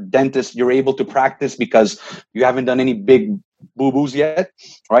 Mr. Dentist, you're able to practice because you haven't done any big boo-boos yet,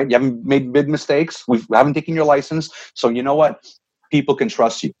 right? You haven't made big mistakes. We haven't taken your license. So you know what? People can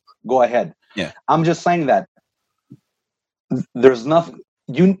trust you. Go ahead." Yeah. I'm just saying that there's nothing.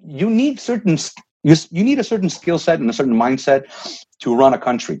 You need a certain skill set and a certain mindset to run a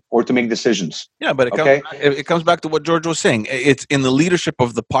country or to make decisions. Yeah, but it comes back to what George was saying. It's in the leadership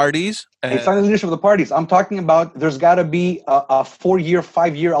of the parties. It's not in the leadership of the parties. I'm talking about there's got to be a 4-year,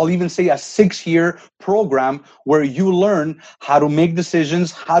 5-year, I'll even say a 6-year program where you learn how to make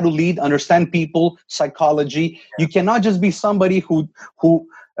decisions, how to lead, understand people, psychology. You cannot just be somebody who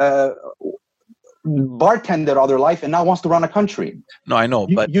bartended all their life and now wants to run a country. No, I know,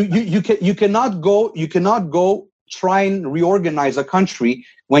 but you cannot go try and reorganize a country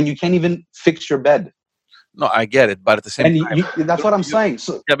when you can't even fix your bed. No, I get it, but at the same time, that's what I'm saying.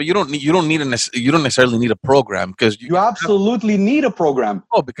 So, yeah, but you don't necessarily need a program because you absolutely need a program.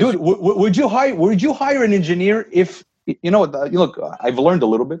 Oh, because dude, would you hire an engineer if look? I've learned a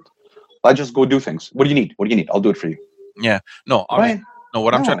little bit. I just go do things. What do you need? I'll do it for you. Yeah. No. Right. No.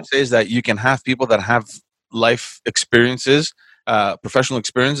 What I'm trying to say is that you can have people that have life experiences, professional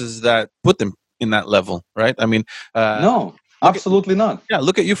experiences that put them in that level, right? I mean, no, absolutely not. Yeah,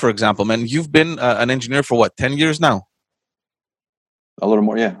 look at you, for example, man. You've been an engineer for what, 10 years now? A little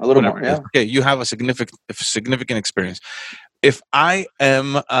more, yeah. A little more, yeah. Okay, you have a significant experience. If I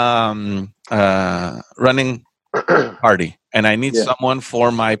am running a party and I need someone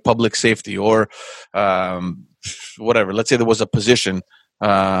for my public safety or whatever, let's say there was a position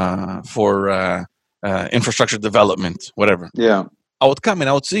for infrastructure development, whatever. Yeah. I would come and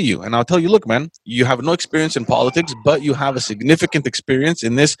I would see you and I'll tell you, look, man, you have no experience in politics, but you have a significant experience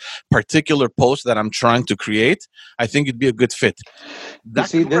in this particular post that I'm trying to create. I think you'd be a good fit.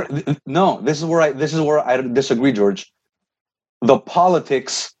 This is where I disagree, George. The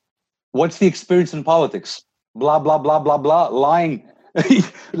politics, what's the experience in politics? Blah, blah, blah, blah, blah, lying.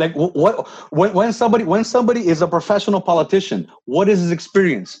 Like what? When somebody is a professional politician, what is his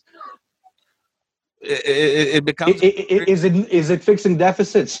experience? It becomes is it fixing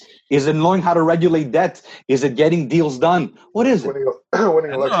deficits? Is it knowing how to regulate debt? Is it getting deals done? What is it?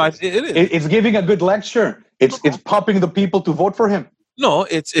 Winning elections. It is. It's giving a good lecture. It's popping the people to vote for him. No,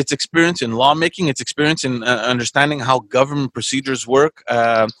 it's experience in lawmaking. It's experience in understanding how government procedures work.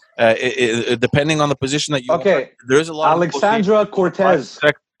 Depending on the position that you are, there's a lot. Alexandra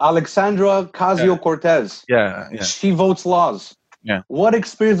Ocasio-Cortez. Yeah. She votes laws. Yeah. What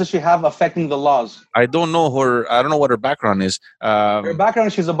experience does she have affecting the laws? I don't know her. I don't know what her background is. Her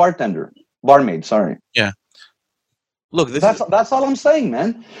background, she's a barmaid. Sorry. Yeah. Look, that's all I'm saying,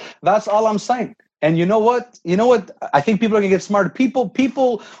 man. That's all I'm saying. And you know what? I think people are gonna get smarter.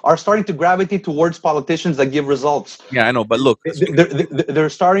 People are starting to gravitate towards politicians that give results. Yeah, I know. But look, they're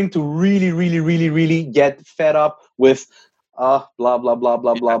starting to really, really, really, really get fed up with blah blah blah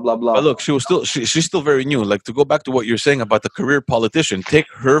blah blah blah blah. But look, she's still very new. Like, to go back to what you're saying about the career politician, take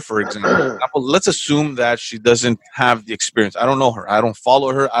her for example. Let's assume that she doesn't have the experience. I don't know her. I don't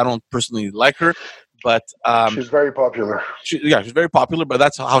follow her. I don't personally like her. But she's very popular. She's very popular, but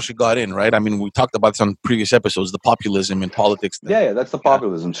that's how she got in, right? I mean, we talked about this on previous episodes, the populism in politics. That's the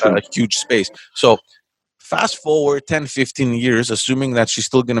populism. Sure. A huge space. So fast forward 10, 15 years, assuming that she's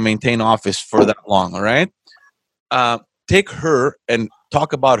still going to maintain office for that long, all right? Take her and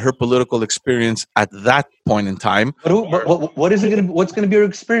talk about her political experience at that point in time. But what is it going to? What's going to be her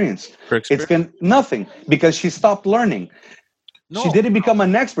experience? It's going nothing, because she stopped learning. No. She didn't become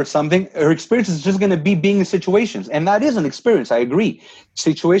an expert something. Her experience is just going to be being in situations. And that is an experience. I agree.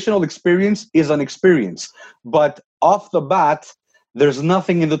 Situational experience is an experience. But off the bat, there's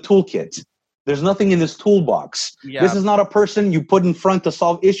nothing in the toolkit. There's nothing in this toolbox. Yeah. This is not a person you put in front to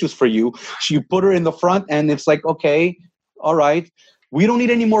solve issues for you. You put her in the front and it's like, okay, all right. We don't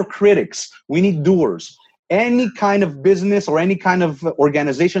need any more critics. We need doers. Any kind of business or any kind of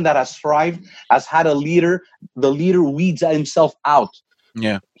organization that has thrived has had a leader. The leader weeds himself out.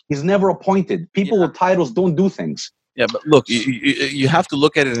 Yeah. He's never appointed. People with titles don't do things. Yeah, but look, you have to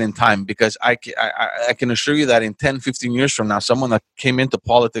look at it in time, because I can assure you that in 10, 15 years from now, someone that came into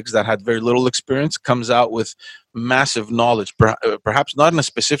politics that had very little experience comes out with massive knowledge, perhaps not in a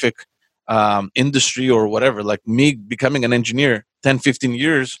specific industry or whatever. Like me becoming an engineer 10, 15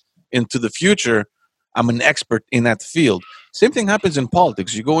 years into the future, I'm an expert in that field. Same thing happens in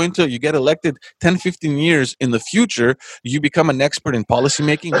politics. You get elected 10, 15 years in the future, you become an expert in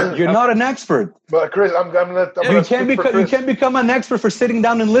policymaking. You're not an expert. But Chris, you can't become an expert for sitting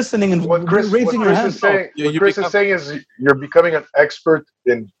down and listening and raising your hand. What Chris is saying is you're becoming an expert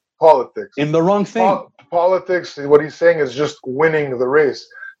in politics. In the wrong thing. Politics, what he's saying is just winning the race.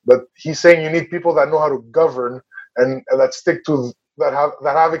 But he's saying you need people that know how to govern and that stick to that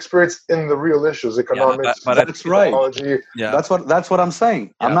have experience in the real issues, economics, but that's right. Yeah, that's what I'm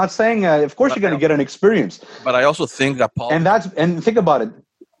saying. Yeah. I'm not saying of course you're going to get an experience, but I also think that and think about it.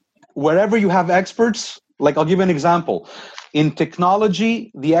 Wherever you have experts, like I'll give you an example. In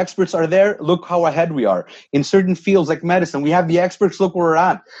technology, the experts are there. Look how ahead we are. In certain fields like medicine, we have the experts. Look where we're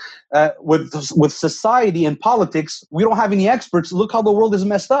at. With society and politics, we don't have any experts. Look how the world is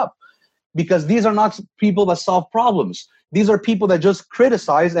messed up. Because these are not people that solve problems. These are people that just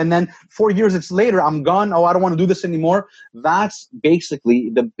criticize, and then 4 years it's later, I'm gone. Oh, I don't want to do this anymore. That's basically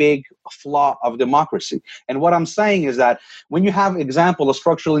the big flaw of democracy. And what I'm saying is that when you have, example, a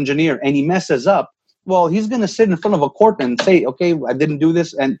structural engineer, and he messes up, well, he's going to sit in front of a court and say, okay, I didn't do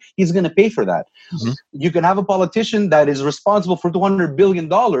this, and he's going to pay for that. Mm-hmm. You can have a politician that is responsible for $200 billion.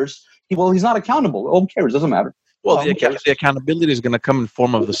 Well, he's not accountable. Who cares? Doesn't matter. Well, the accountability is going to come in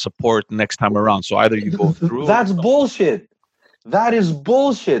form of the support next time around. So either you go through. That's bullshit. That is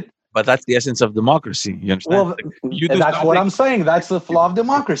bullshit. But that's the essence of democracy. You understand? Well, that's what I'm saying. That's the flaw of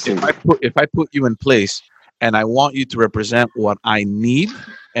democracy. If I put you in place and I want you to represent what I need,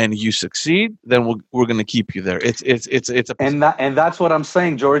 and you succeed, then we're going to keep you there. It's a and that's what I'm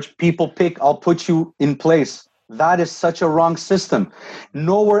saying, George. People pick. I'll put you in place. That is such a wrong system.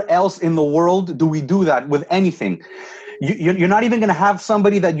 Nowhere else in the world do we do that with anything. You're not even going to have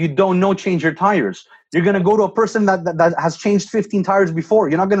somebody that you don't know change your tires. You're going to go to a person that has changed 15 tires before.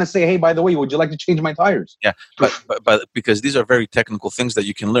 You're not going to say, hey, by the way, would you like to change my tires? Yeah, but because these are very technical things that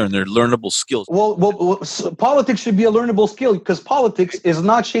you can learn. They're learnable skills. Well, politics should be a learnable skill because politics is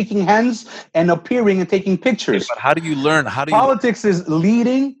not shaking hands and appearing and taking pictures. Yeah, but how do you learn? Politics is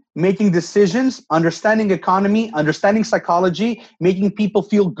leading, making decisions, understanding economy, understanding psychology, making people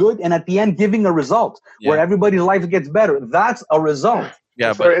feel good, and at the end giving a result where everybody's life gets better. That's a result.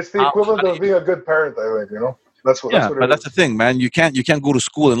 Yeah, but it's the equivalent of being a good parent, I think, you know? That's what that's the thing, man. You can't go to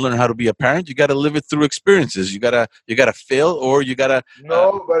school and learn how to be a parent. You got to live it through experiences. You gotta fail, or you gotta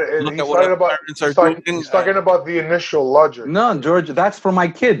look at what parents are doing. He's talking about the initial logic. No, George, that's for my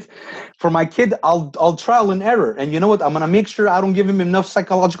kid. For my kid, I'll trial and error, and you know what? I'm gonna make sure I don't give him enough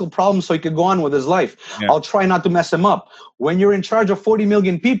psychological problems so he can go on with his life. Yeah. I'll try not to mess him up. When you're in charge of 40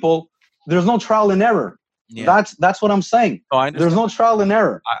 million people, there's no trial and error. Yeah. That's what I'm saying. There's no trial and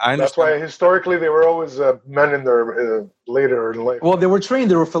error. I that's why historically they were always men in their later in life. Well, they were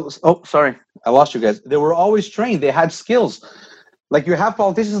trained. Sorry, I lost you guys. They were always trained. They had skills. Like you have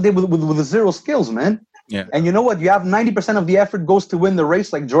politicians with zero skills, man. Yeah. And you know what? You have 90% of the effort goes to win the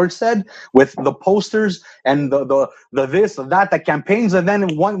race, like George said, with the posters and the this or that, the campaigns, and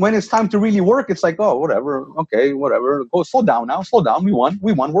then when it's time to really work, it's like, oh, whatever, okay, whatever. Go slow down now, slow down. We won,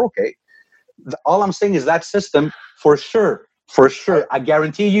 we're okay. All I'm saying is that system, for sure, I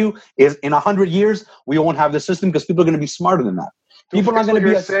guarantee you, is in 100 years we won't have the system because people are going to be smarter than that. People are going to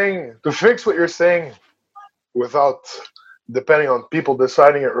be saying to fix what you're saying without depending on people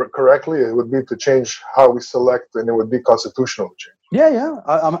deciding it correctly. It would be to change how we select, and it would be constitutional change. Yeah.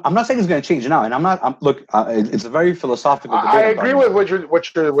 I'm not saying it's going to change now, and look. It's a very philosophical debate. I agree with what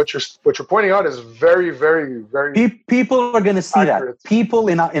you're pointing out is very, very, very. People are going to see accurate. That. People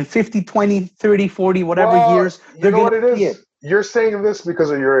in 50, 20, 30, 40, whatever years, they're going to see it. You're saying this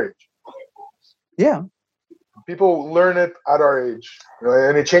because of your age. Yeah. People learn it at our age,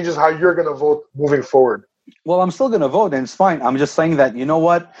 and it changes how you're going to vote moving forward. Well, I'm still going to vote, and it's fine. I'm just saying that, you know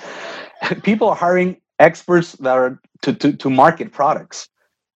what? People are hiring experts that are to market products.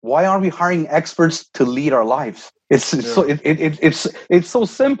 Why aren't we hiring experts to lead our lives? It's so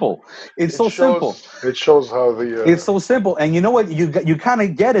simple. It's so simple. It shows how the. It's so simple, and you know what? You kind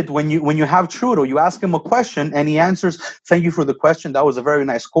of get it when you have Trudeau. You ask him a question, and he answers. Thank you for the question. That was a very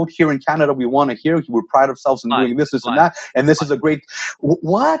nice quote. Here in Canada, we want to hear. We're proud of ourselves in doing this, and that, and this is a great.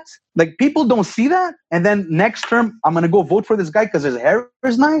 What? Like people don't see that, and then next term, I'm gonna go vote for this guy because his hair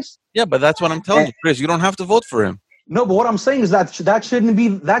is nice. Yeah, but that's what I'm telling you, Chris. You don't have to vote for him. No, but what I'm saying is that shouldn't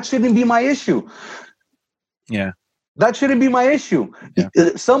be my issue. Yeah. That shouldn't be my issue. Yeah.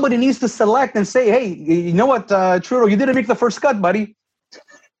 Somebody needs to select and say, hey, you know what, Trudeau, you didn't make the first cut, buddy.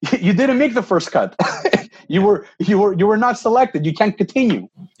 You didn't make the first cut. you were not selected. You can't continue.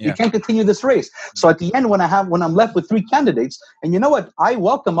 Yeah. You can't continue this race. So at the end, when I'm left with 3 candidates, and you know what, I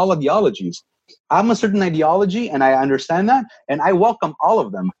welcome all ideologies. I'm a certain ideology, and I understand that, and I welcome all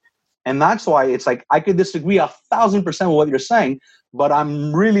of them. And that's why it's like I could disagree 1,000% with what you're saying, but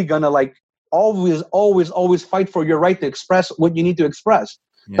I'm really gonna always fight for your right to express what you need to express.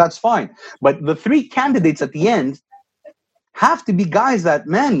 Yeah. That's fine. But the 3 candidates at the end have to be guys that,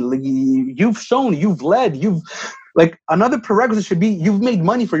 man, you've shown, you've led, another prerequisite should be you've made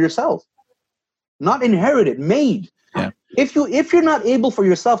money for yourself, not inherited, made. Yeah. If you're not able for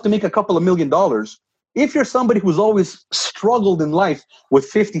yourself to make a couple of $1 million, if you're somebody who's always struggled in life with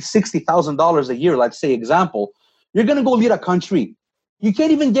 $50,000, $60,000 a year, let's say example, you're going to go lead a country. You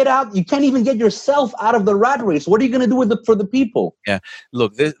can't even get out. You can't even get yourself out of the rat race. What are you going to do for the people? Yeah.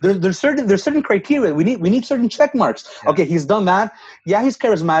 Look, there's certain criteria. We need certain check marks. Yeah. Okay, he's done that. Yeah, he's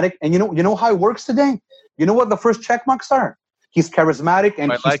charismatic. And you know how it works today? You know what the first check marks are? He's charismatic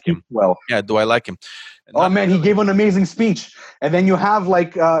and he speaks well. Yeah, do I like him? Oh man, he gave an amazing speech. And then you have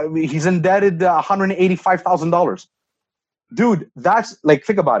he's indebted $185,000. Dude, that's like,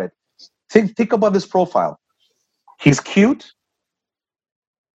 think about it. Think about this profile. He's cute.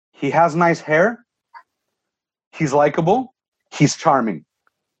 He has nice hair. He's likable. He's charming.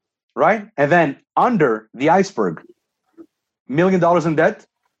 Right? And then under the iceberg, $1 million in debt,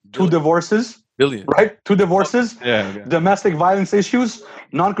 2 divorces. Billion. Right? 2 divorces. Yeah. Domestic violence issues,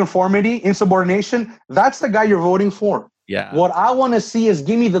 nonconformity, insubordination. That's the guy you're voting for. Yeah. What I want to see is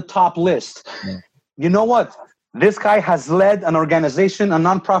give me the top list. Yeah. You know what? This guy has led an organization, a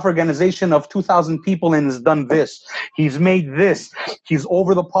nonprofit organization of 2,000 people and has done this. He's made this. He's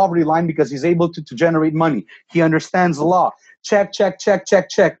over the poverty line because he's able to generate money. He understands the law. Check.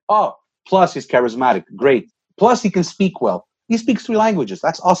 Oh, plus he's charismatic. Great. Plus he can speak well. He speaks 3 languages.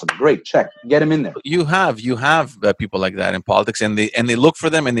 That's awesome. Great. Check. Get him in there. You have people like that in politics, and they look for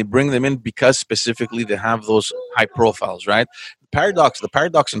them and they bring them in because specifically they have those high profiles, right? The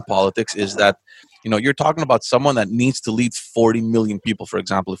paradox in politics is that, you're talking about someone that needs to lead 40 million people, for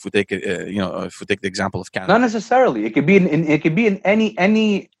example. If we take if we take the example of Canada, not necessarily. It could be in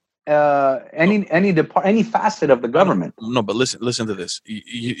any facet of the government. No, but listen to this.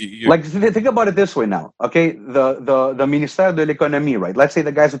 Think about it this way now. Okay, the Ministère de l'Économie, right? Let's say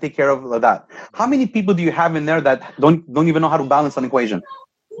the guys who take care of that. How many people do you have in there that don't even know how to balance an equation?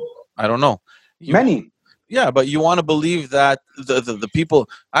 I don't know. Many. Yeah, but you want to believe that the people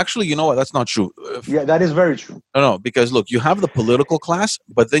actually, you know what? That's not true. Yeah, that is very true. No, because look, you have the political class,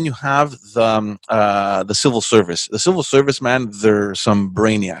 but then you have the civil service. The civil service, man, there's some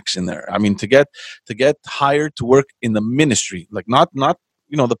brainiacs in there. I mean, to get hired to work in the ministry, like not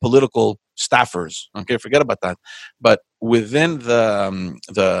the political staffers. Okay, forget about that. But within the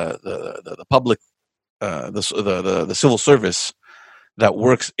public, the civil service that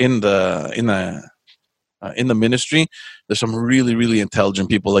works in the ministry, there's some really, really intelligent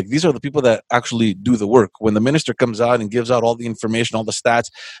people. Like, these are the people that actually do the work. When the minister comes out and gives out all the information, all the stats,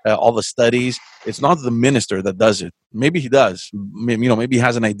 all the studies, it's not the minister that does it. Maybe he does. Maybe he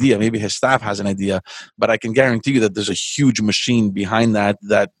has an idea. Maybe his staff has an idea. But I can guarantee you that there's a huge machine behind that.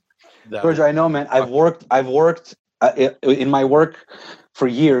 George, I know, man. I've worked in my work for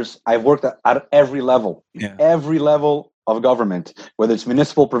years. I've worked at every level. Yeah. Every level of government, whether it's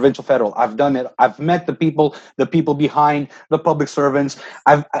municipal, provincial, federal. I've done it. I've met the people behind the public servants.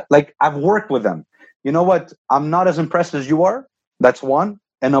 I've worked with them. You know what? I'm not as impressed as you are. That's one.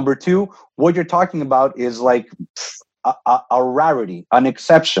 And number 2, what you're talking about is like a rarity, an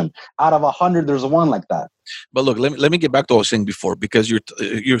exception. Out of 100, there's one like that. But look, let me get back to what I was saying before, because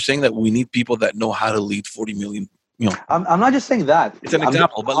you're saying that we need people that know how to lead 40 million. I'm not just saying that. It's an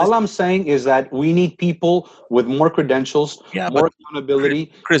example. But all I'm saying is that we need people with more credentials, more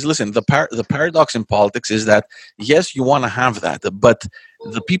accountability. Chris, listen, the paradox in politics is that, yes, you want to have that, but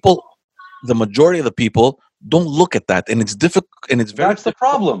the majority of the people don't look at that, and it's difficult, and it's very That's the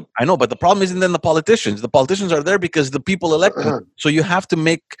problem. I know, but the problem isn't then the politicians. The politicians are there because the people elect them. So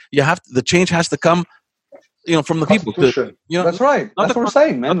the change has to come from the people. That's right. That's what we're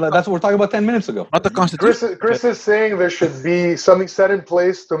saying, man. That's what we're talking about 10 minutes ago. Not the Constitution. Chris is saying there should be something set in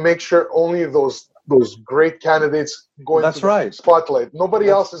place to make sure only those great candidates go into the spotlight. Nobody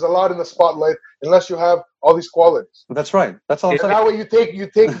else is allowed in the spotlight unless you have all these qualities. That's right. That's all I'm saying. That way you take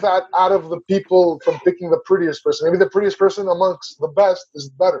that out of the people from picking the prettiest person. Maybe the prettiest person amongst the best is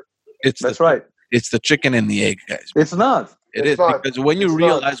better. That's right. It's the chicken and the egg, guys. It's not. It is because when you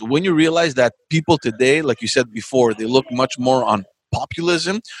realize that people today, like you said before, they look much more on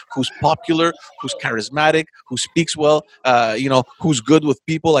populism, who's popular, who's charismatic, who speaks well, who's good with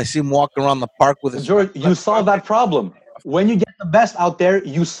people. I see him walking around the park with his... George, you solve that problem. When you get the best out there,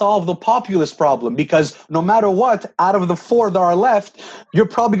 you solve the populist problem, because no matter what, out of the 4 that are left, you're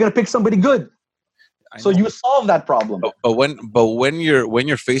probably going to pick somebody good. So you solve that problem. But when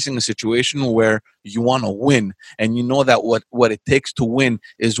you're facing a situation where you want to win, and you know that what it takes to win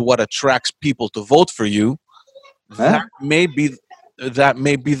is what attracts people to vote for you, that may be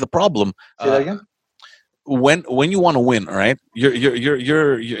the problem. Say that again. When you want to win, all right, you're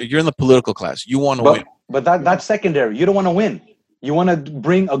in the political class. You want to win, but that's secondary. You don't want to win. You want to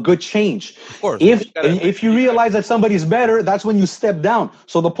bring a good change. Of course. If you realize that somebody's better, that's when you step down.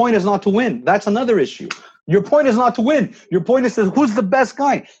 So the point is not to win. That's another issue. Your point is not to win. Your point is who's the best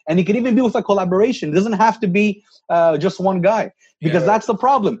guy. And it can even be with a collaboration. It doesn't have to be just one guy. because that's the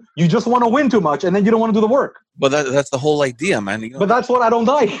problem. You just want to win too much, and then you don't want to do the work. But that's the whole idea, man. But that's what I don't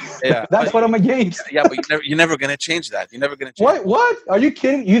like. Yeah, that's what I'm against. Yeah, but you're never gonna change that. You're never gonna change. What? Are you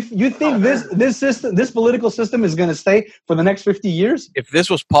kidding? You think this system, this political system, is gonna stay for the next 50 years? If this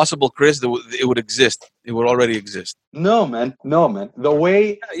was possible, Chris, it would exist. It would already exist. No, man. The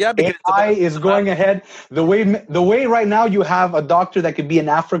way AI is going ahead, the way right now you have a doctor that could be in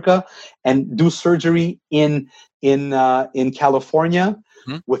Africa and do surgery in California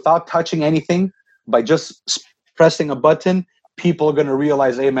without touching anything, by just pressing a button, people are going to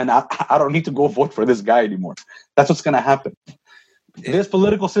realize, hey, man, I don't need to go vote for this guy anymore. That's what's going to happen. This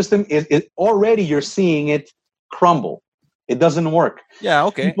political system is already, you're seeing it crumble. It doesn't work. Yeah,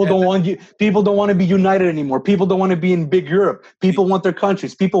 okay. People don't want to be united anymore. People don't want to be in big Europe. People want their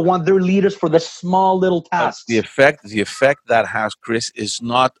countries. People want their leaders for the small little tasks. The effect that has, Chris, is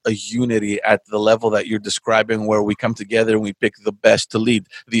not a unity at the level that you're describing, where we come together and we pick the best to lead.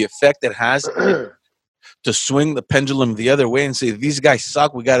 The effect it has to swing the pendulum the other way and say, these guys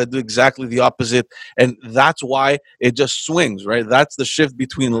suck, we got to do exactly the opposite. And that's why it just swings, right? That's the shift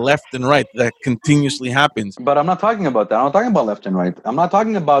between left and right that continuously happens. But I'm not talking about that. I'm not talking about left and right. I'm not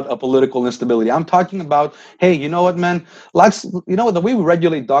talking about a political instability. I'm talking about, hey, you know what, man? The way we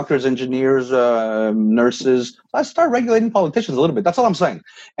regulate doctors, engineers, nurses, let's start regulating politicians a little bit. That's all I'm saying.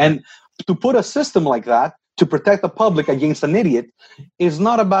 And to put a system like that to protect the public against an idiot is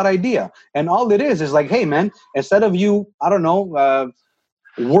not a bad idea. And all it is like, hey, man, instead of you, I don't know,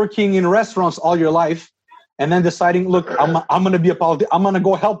 working in restaurants all your life and then deciding, look, I'm going to be a politician, I'm going to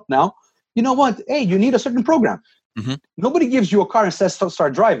go help now. You know what? Hey, you need a certain program. Mm-hmm. Nobody gives you a car and says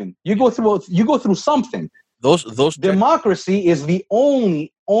start driving. You go through something. Those democracy is the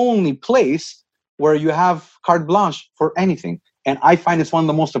only place where you have carte blanche for anything. And I find it's one of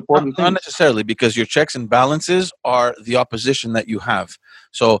the most important things. Not necessarily, because your checks and balances are the opposition that you have.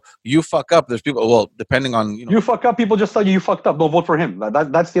 So you fuck up, there's people, well, depending on... You fuck up, people just tell you fucked up. Don't vote for him.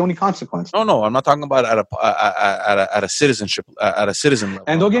 That's the only consequence. No, I'm not talking about at a citizenship, at a citizen level.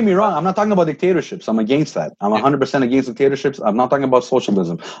 And don't get me wrong, I'm not talking about dictatorships. I'm against that. I'm 100% against dictatorships. I'm not talking about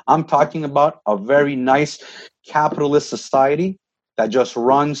socialism. I'm talking about a very nice capitalist society that just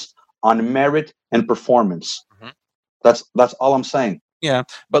runs on merit and performance. Mm-hmm. That's all I'm saying. Yeah,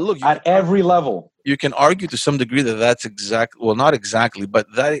 but look, at every level, you can argue to some degree that that's exactly, well, not exactly, but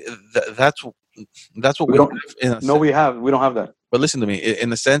that's what we don't. No, we don't have that. But listen to me, in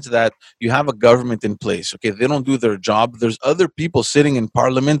the sense that you have a government in place. Okay, they don't do their job. There's other people sitting in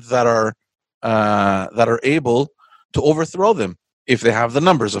parliament that are able to overthrow them if they have the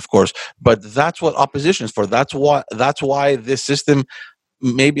numbers, of course. But that's what opposition is for. That's why this system.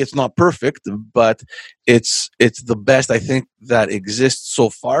 Maybe it's not perfect, but it's the best I think that exists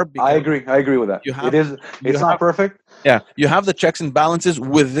so far. I agree with that. It's not perfect. Yeah, you have the checks and balances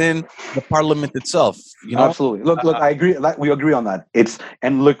within the parliament itself. Absolutely. Look, I agree. We agree on that.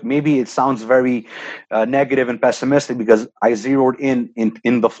 Look, maybe it sounds very negative and pessimistic because I zeroed in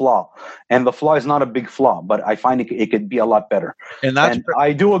the flaw, and the flaw is not a big flaw, but I find it could be a lot better. And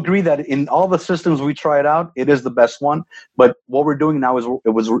I do agree that in all the systems we tried out, it is the best one. But what we're doing now is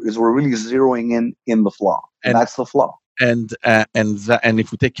we're really zeroing in the flaw, and that's the flaw. And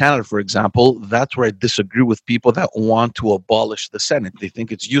if we take Canada, for example, that's where I disagree with people that want to abolish the Senate. They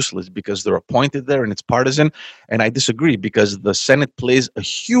think it's useless because they're appointed there and it's partisan. And I disagree, because the Senate plays a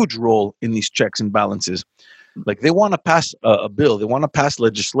huge role in these checks and balances. Like, they want to pass a bill, they want to pass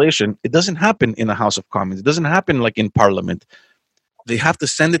legislation. It doesn't happen in the House of Commons. It doesn't happen like in Parliament. They have to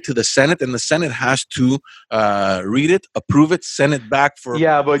send it to the Senate, and the Senate has to read it, approve it, send it back for...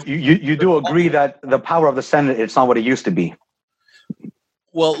 Yeah, but you do agree that the power of the Senate, it's not what it used to be.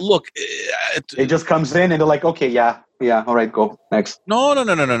 Well, look... It just comes in, and they're like, okay, yeah, all right, go, next. No. Yeah.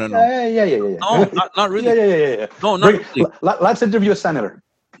 No, not really. Yeah. No, not really. Let's interview a senator.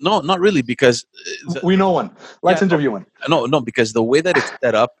 No, not really, because... we know one. Let's interview one. No, because the way that it's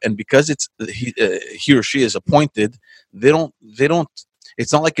set up, and because he or she is appointed, they don't.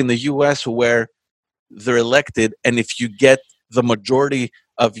 It's not like in the U.S. where they're elected, and if you get the majority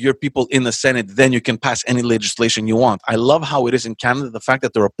of your people in the Senate, then you can pass any legislation you want. I love how it is in Canada, the fact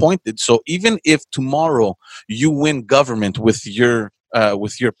that they're appointed. So even if tomorrow you win government with your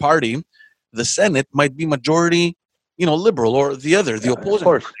party, the Senate might be majority, liberal, or the opposing.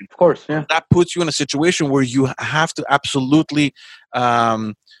 Of course, yeah. That puts you in a situation where you have to absolutely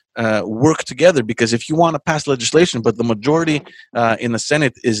work together, because if you want to pass legislation, but the majority in the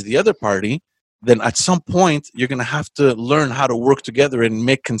Senate is the other party, then at some point you're going to have to learn how to work together and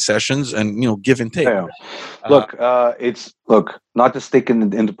make concessions and give and take. Yeah. Look, not to stick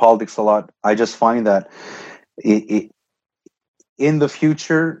into politics a lot. I just find that in the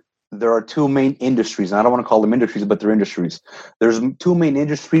future, there are two main industries, and I don't want to call them industries, but they're industries. There's two main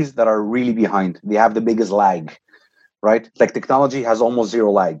industries that are really behind. They have the biggest lag, right? Like technology has almost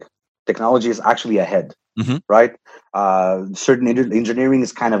zero lag. Technology is actually ahead, right? Certain engineering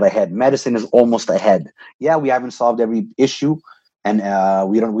is kind of ahead. Medicine is almost ahead. Yeah, we haven't solved every issue, and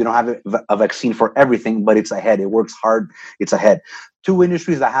we don't have a vaccine for everything, but it's ahead. It works hard. It's ahead. Two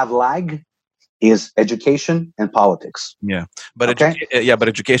industries that have lag is education and politics. Yeah, but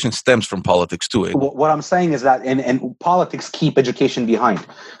education stems from politics too. What I'm saying is that, and politics keep education behind.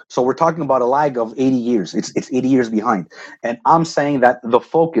 So we're talking about a lag of 80 years. It's 80 years behind, and I'm saying that the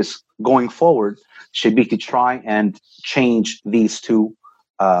focus going forward should be to try and change these two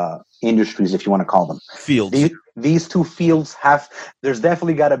industries, if you want to call them fields. These two fields there's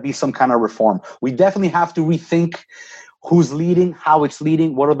definitely got to be some kind of reform. We definitely have to rethink who's leading, how it's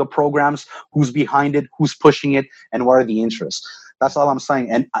leading, what are the programs, who's behind it, who's pushing it, and what are the interests. That's all I'm saying.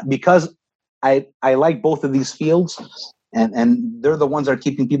 And because I like both of these fields, and they're the ones that are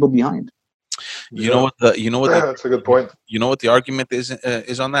keeping people behind. That's a good point. You know what the argument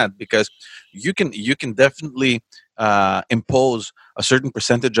is on that, because you can definitely impose a certain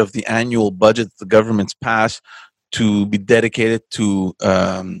percentage of the annual budget the governments pass to be dedicated to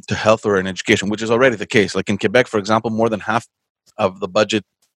health or in education, which is already the case. Like in Quebec, for example, more than half of the budget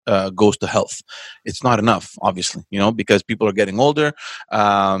goes to health. It's not enough, obviously, because people are getting older.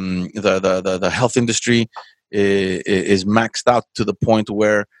 The health industry is maxed out to the point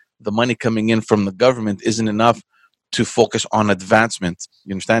where the money coming in from the government isn't enough to focus on advancement.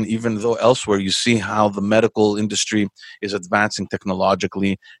 You understand? Even though elsewhere you see how the medical industry is advancing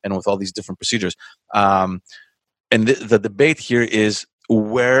technologically and with all these different procedures. And the debate here is,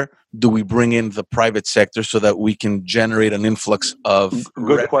 where do we bring in the private sector so that we can generate an influx of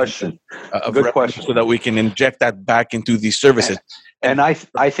good question, so that we can inject that back into these services? And I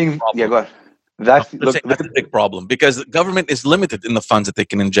think go ahead. That's a big problem, because the government is limited in the funds that they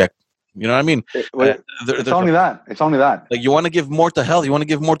can inject. You know what I mean? It's only that. Like, you want to give more to health, you want to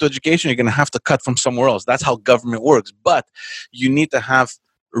give more to education, you're going to have to cut from somewhere else. That's how government works. But you need to have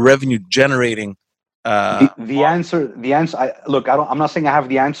revenue generating. The answer. I'm not saying I have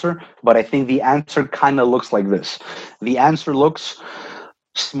the answer, but I think the answer kind of looks like this. The answer looks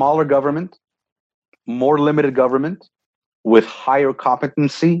smaller government, more limited government, with higher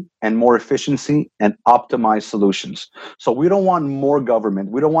competency and more efficiency and optimized solutions. So we don't want more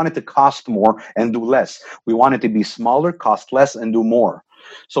government. We don't want it to cost more and do less. We want it to be smaller, cost less, and do more.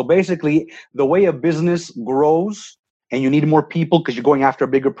 So basically, the way a business grows and you need more people because you're going after a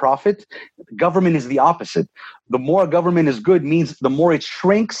bigger profit, government is the opposite. The more government is good means the more it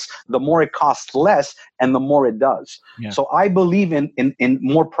shrinks, the more it costs less, and the more it does. Yeah. So I believe in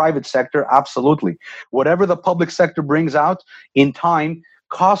more private sector, absolutely. Whatever the public sector brings out in time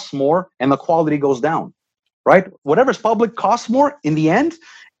costs more and the quality goes down, right? Whatever's public costs more in the end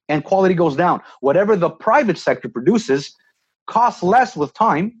and quality goes down. Whatever the private sector produces costs less with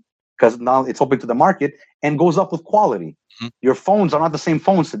time, because now it's open to the market, and goes up with quality. Mm-hmm. Your phones are not the same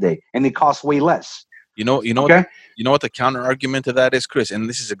phones today, and they cost way less. You know what the counter argument to that is, Chris, and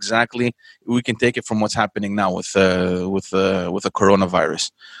this is exactly, we can take it from what's happening now with the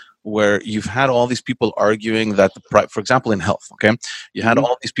coronavirus, where you've had all these people arguing that for example, in health, okay, you had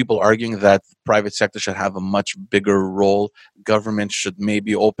all these people arguing that the private sector should have a much bigger role, government should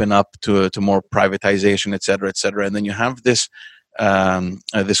maybe open up to more privatization, et cetera, and then you have this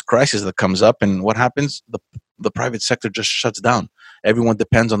crisis that comes up, and what happens? The private sector just shuts down. Everyone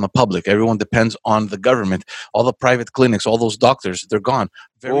depends on the public. Everyone depends on the government. All the private clinics, all those doctors, they're gone.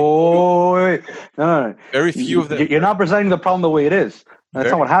 No. Very few of them. You're not presenting the problem the way it is.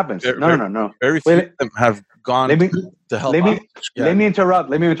 That's not what happens. No. Very few of them have gone to help. Let me interrupt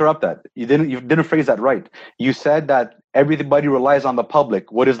that. You didn't phrase that right. You said that everybody relies on the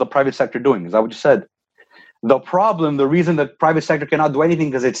public. What is the private sector doing? Is that what you said? The reason that private sector cannot do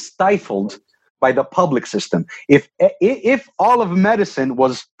anything is it's stifled by the public system. If all of medicine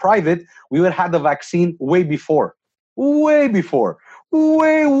was private, we would have had the vaccine way before. Way before.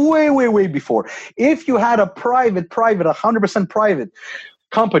 If you had a private, 100% private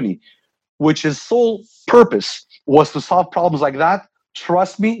company, which its sole purpose was to solve problems like that,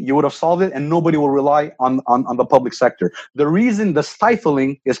 trust me, you would have solved it, and nobody will rely on the public sector. The reason the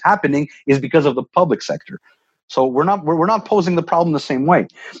stifling is happening is because of the public sector. So we're not posing the problem the same way.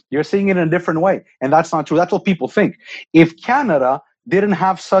 You're seeing it in a different way, and that's not true. That's what people think. If Canada didn't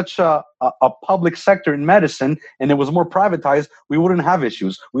have such a public sector in medicine and it was more privatized, we wouldn't have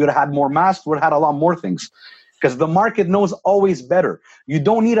issues. We would have had more masks. We would have had a lot more things. because the market knows always better. You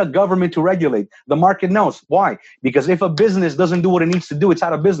don't need a government to regulate. The market knows. Why? Because if a business doesn't do what it needs to do, it's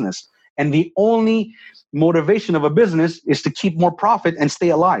out of business. And the only motivation of a business is to keep more profit and stay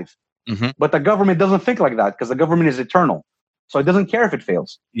alive. Mm-hmm. But the government doesn't think like that because the government is eternal. So it doesn't care if it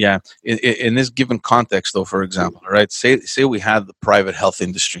fails. Yeah. In this given context, though, for example, right? Say we had the private health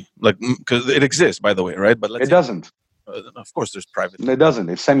industry, like, because it exists, by the way, right? But it doesn't. Of course, there's private. It doesn't.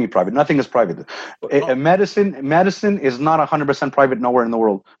 It's semi-private. Nothing is private. Medicine is not 100% private nowhere in the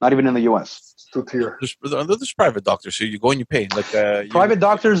world, not even in the U.S. There's private doctors, so you go and you pay. Like private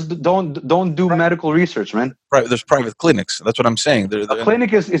doctors don't do medical research, man. There's private clinics. That's what I'm saying. A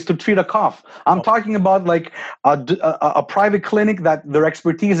clinic is to treat a cough. I'm talking about like a private clinic that their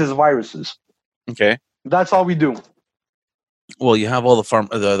expertise is viruses. Okay, that's all we do. Well, you have all the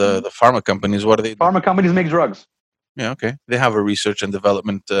pharma companies. What are they? Pharma companies make drugs. Yeah, okay. They have a research and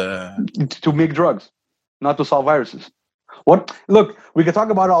development to make drugs, not to solve viruses. What? Look, we could talk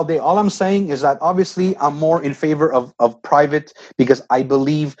about it all day. All I'm saying is that obviously I'm more in favor of private because I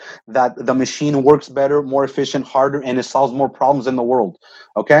believe that the machine works better, more efficient, harder, and it solves more problems in the world.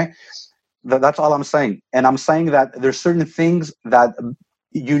 Okay? That's all I'm saying. And I'm saying that there's certain things that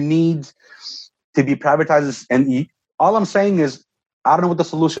you need to be privatized. And all I'm saying is, I don't know what the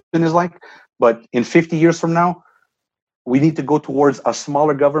solution is like, but in 50 years from now, we need to go towards a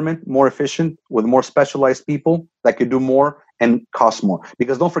smaller government, more efficient, with more specialized people that could do more and cost more.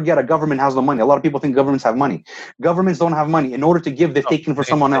 Because don't forget, a government has no money. A lot of people think governments have money. Governments don't have money. In order to give, they've taken from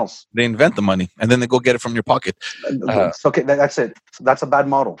someone else. They invent the money, and then they go get it from your pocket. Okay, that's it. That's a bad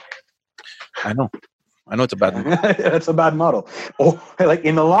model. I know it's a bad model. It's a bad model. Oh, like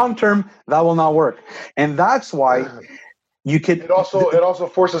in the long term, that will not work. And that's why you could... It also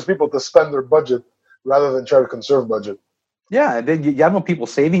forces people to spend their budget rather than try to conserve budget. Yeah, then you have no people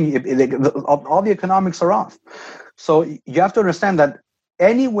saving. All the economics are off. So you have to understand that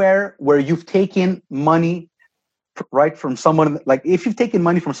anywhere where you've taken money, right, from someone, like if you've taken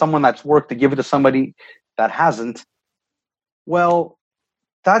money from someone that's worked to give it to somebody that hasn't, well,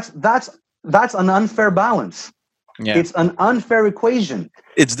 that's an unfair balance. Yeah. It's an unfair equation.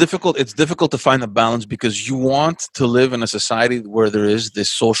 It's difficult to find a balance because you want to live in a society where there is this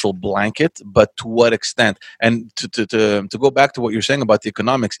social blanket, but to what extent? And to go back to what you're saying about the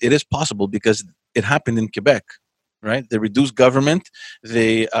economics, it is possible because it happened in Quebec, right? They reduced government,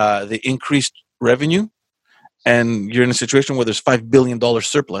 they increased revenue, and you're in a situation where there's $5 billion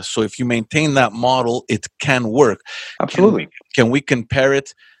surplus. So if you maintain that model, it can work. Absolutely. Can we compare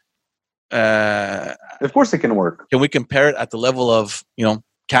it? Of course it can work. Can we compare it at the level of,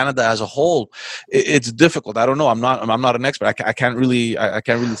 Canada as a whole? It's difficult. I don't know. I'm not an expert. I can't really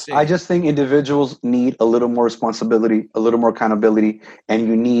say. I just think individuals need a little more responsibility, a little more accountability, and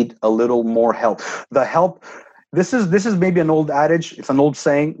you need a little more help. The help, this is maybe an old adage. It's an old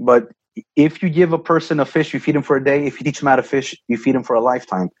saying, but if you give a person a fish, you feed him for a day. If you teach him how to fish, you feed him for a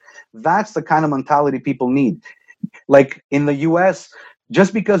lifetime. That's the kind of mentality people need. Like in the US,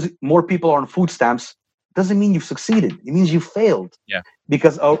 just because more people are on food stamps doesn't mean you've succeeded. It means you failed. Yeah.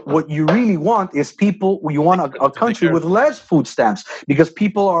 Because what you really want is people. You want a country with less food stamps because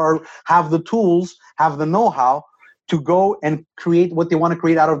people have the tools, have the know-how to go and create what they want to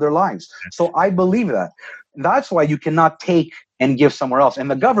create out of their lives. So I believe that. That's why you cannot take and give somewhere else. And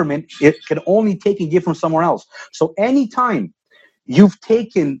the government, it can only take and give from somewhere else. So anytime you've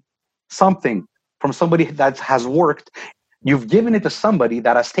taken something from somebody that has worked, you've given it to somebody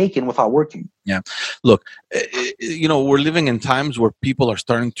that has taken without working. Yeah. Look, we're living in times where people are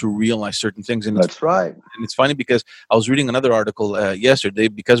starting to realize certain things. And that's right. And it's funny because I was reading another article yesterday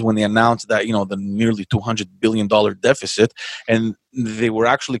because when they announced that, the nearly $200 billion deficit, and they were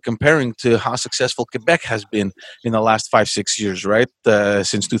actually comparing to how successful Quebec has been in the last 5-6 years, right?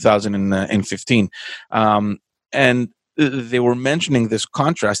 Since 2015. And they were mentioning this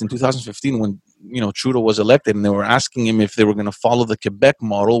contrast in 2015 when Trudeau was elected, and they were asking him if they were going to follow the Quebec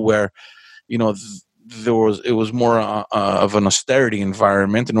model, where it was more of an austerity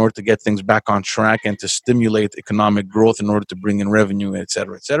environment in order to get things back on track and to stimulate economic growth in order to bring in revenue, et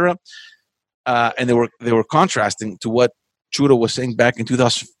cetera, et cetera. And they were contrasting to what Trudeau was saying back in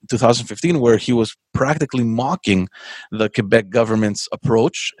 2015, where he was practically mocking the Quebec government's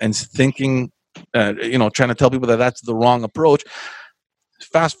approach and thinking, trying to tell people that that's the wrong approach.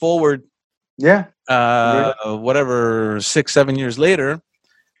 Fast forward, whatever, 6-7 years later,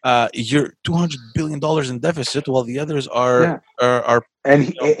 you're $200 billion in deficit, while the others are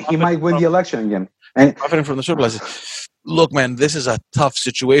and he might win the election again and profiting from the surplus. Look, man, this is a tough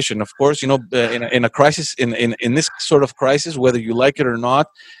situation. Of course, in a crisis, in this sort of crisis, whether you like it or not,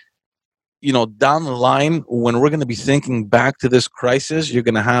 down the line, when we're going to be thinking back to this crisis, you're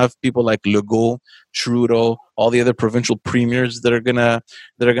going to have people like Legault, Trudeau, all the other provincial premiers that are going to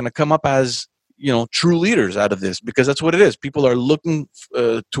come up as true leaders out of this, because that's what it is. People are looking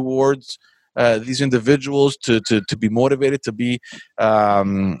towards these individuals to be motivated, to be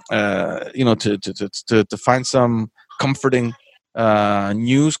to find some comforting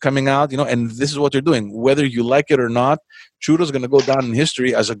news coming out, and this is what they're doing. Whether you like it or not, Trudeau's going to go down in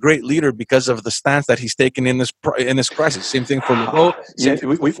history as a great leader because of the stance that he's taken in this crisis. Same thing for Legault.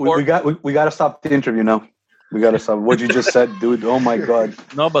 We got to stop the interview now. We got to stop what you just said, dude. Oh my God.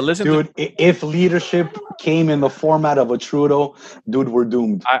 No, but listen, dude. If leadership came in the format of a Trudeau, dude, we're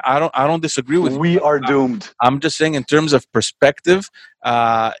doomed. I don't disagree with you. We are doomed. I'm just saying, in terms of perspective,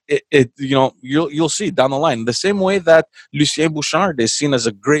 you'll see down the line, the same way that Lucien Bouchard is seen as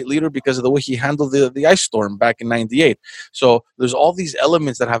a great leader because of the way he handled the ice storm back in '98. So there's all these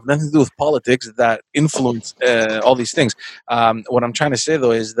elements that have nothing to do with politics that influence all these things. What I'm trying to say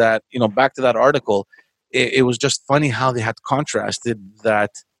though is that back to that article. It was just funny how they had contrasted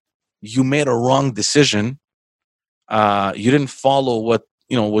that you made a wrong decision. You didn't follow what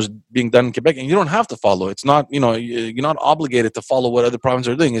was being done in Quebec, and you don't have to follow. It's not you're not obligated to follow what other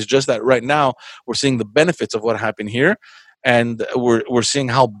provinces are doing. It's just that right now we're seeing the benefits of what happened here, and we're seeing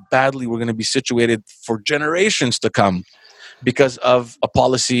how badly we're going to be situated for generations to come because of a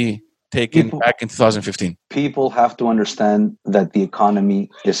policy taken back in 2015. People have to understand that the economy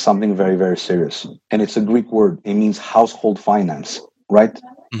is something very, very serious. And it's a Greek word. It means household finance, right?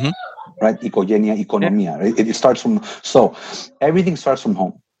 Mm-hmm. Right? Ikogenia, economia. Right? It starts from, so everything starts from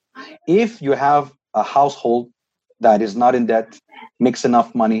home. If you have a household that is not in debt, makes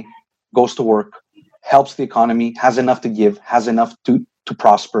enough money, goes to work, helps the economy, has enough to give, has enough to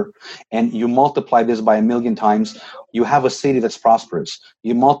prosper, and you multiply this by 1 million times, you have a city that's prosperous.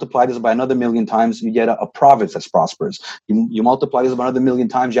 You multiply this by another 1 million times, you get a province that's prosperous. You multiply this by another 1 million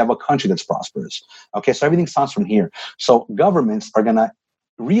times, you have a country that's prosperous. Okay, so everything starts from here. So governments are going to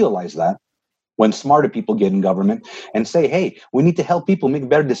realize that when smarter people get in government and say, hey, we need to help people make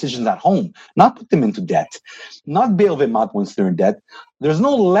better decisions at home, not put them into debt, not bail them out once they're in debt. There's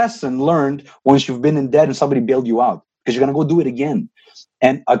no lesson learned once you've been in debt and somebody bailed you out, because you're going to go do it again.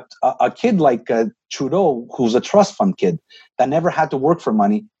 And a kid like Trudeau, who's a trust fund kid that never had to work for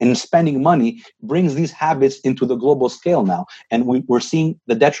money and spending money, brings these habits into the global scale now. And we're seeing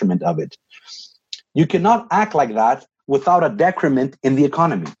the detriment of it. You cannot act like that without a decrement in the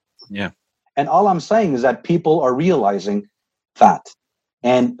economy. Yeah. And all I'm saying is that people are realizing that.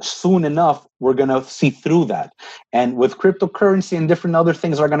 And soon enough, we're going to see through that. And with cryptocurrency and different other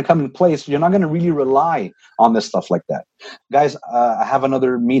things that are going to come in place, you're not going to really rely on this stuff like that. Guys, I have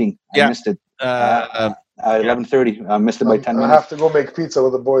another meeting. I missed it. At 11:30. I missed it by 10 minutes. I have to go make pizza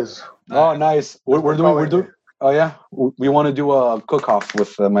with the boys. Oh, nice. We're doing. Oh, yeah. We want to do a cook-off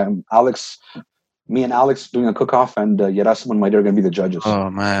with Alex. Me and Alex doing a cook-off, and Yerasim and Maider are going to be the judges. Oh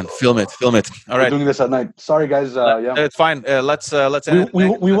man, film it! All right, we're doing this at night. Sorry, guys. Yeah, it's fine. Let's end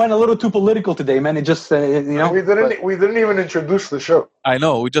we went a little too political today, man. It just we didn't even introduce the show. I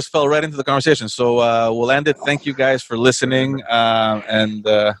know, we just fell right into the conversation. So we'll end it. Thank you guys for listening, and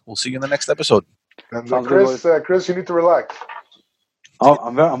we'll see you in the next episode. And Chris, you need to relax. Oh,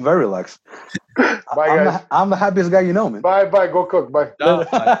 I'm very relaxed. Bye, guys. I'm the happiest guy you know, man. Bye. Go cook. Bye.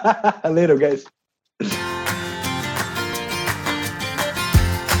 Later, guys.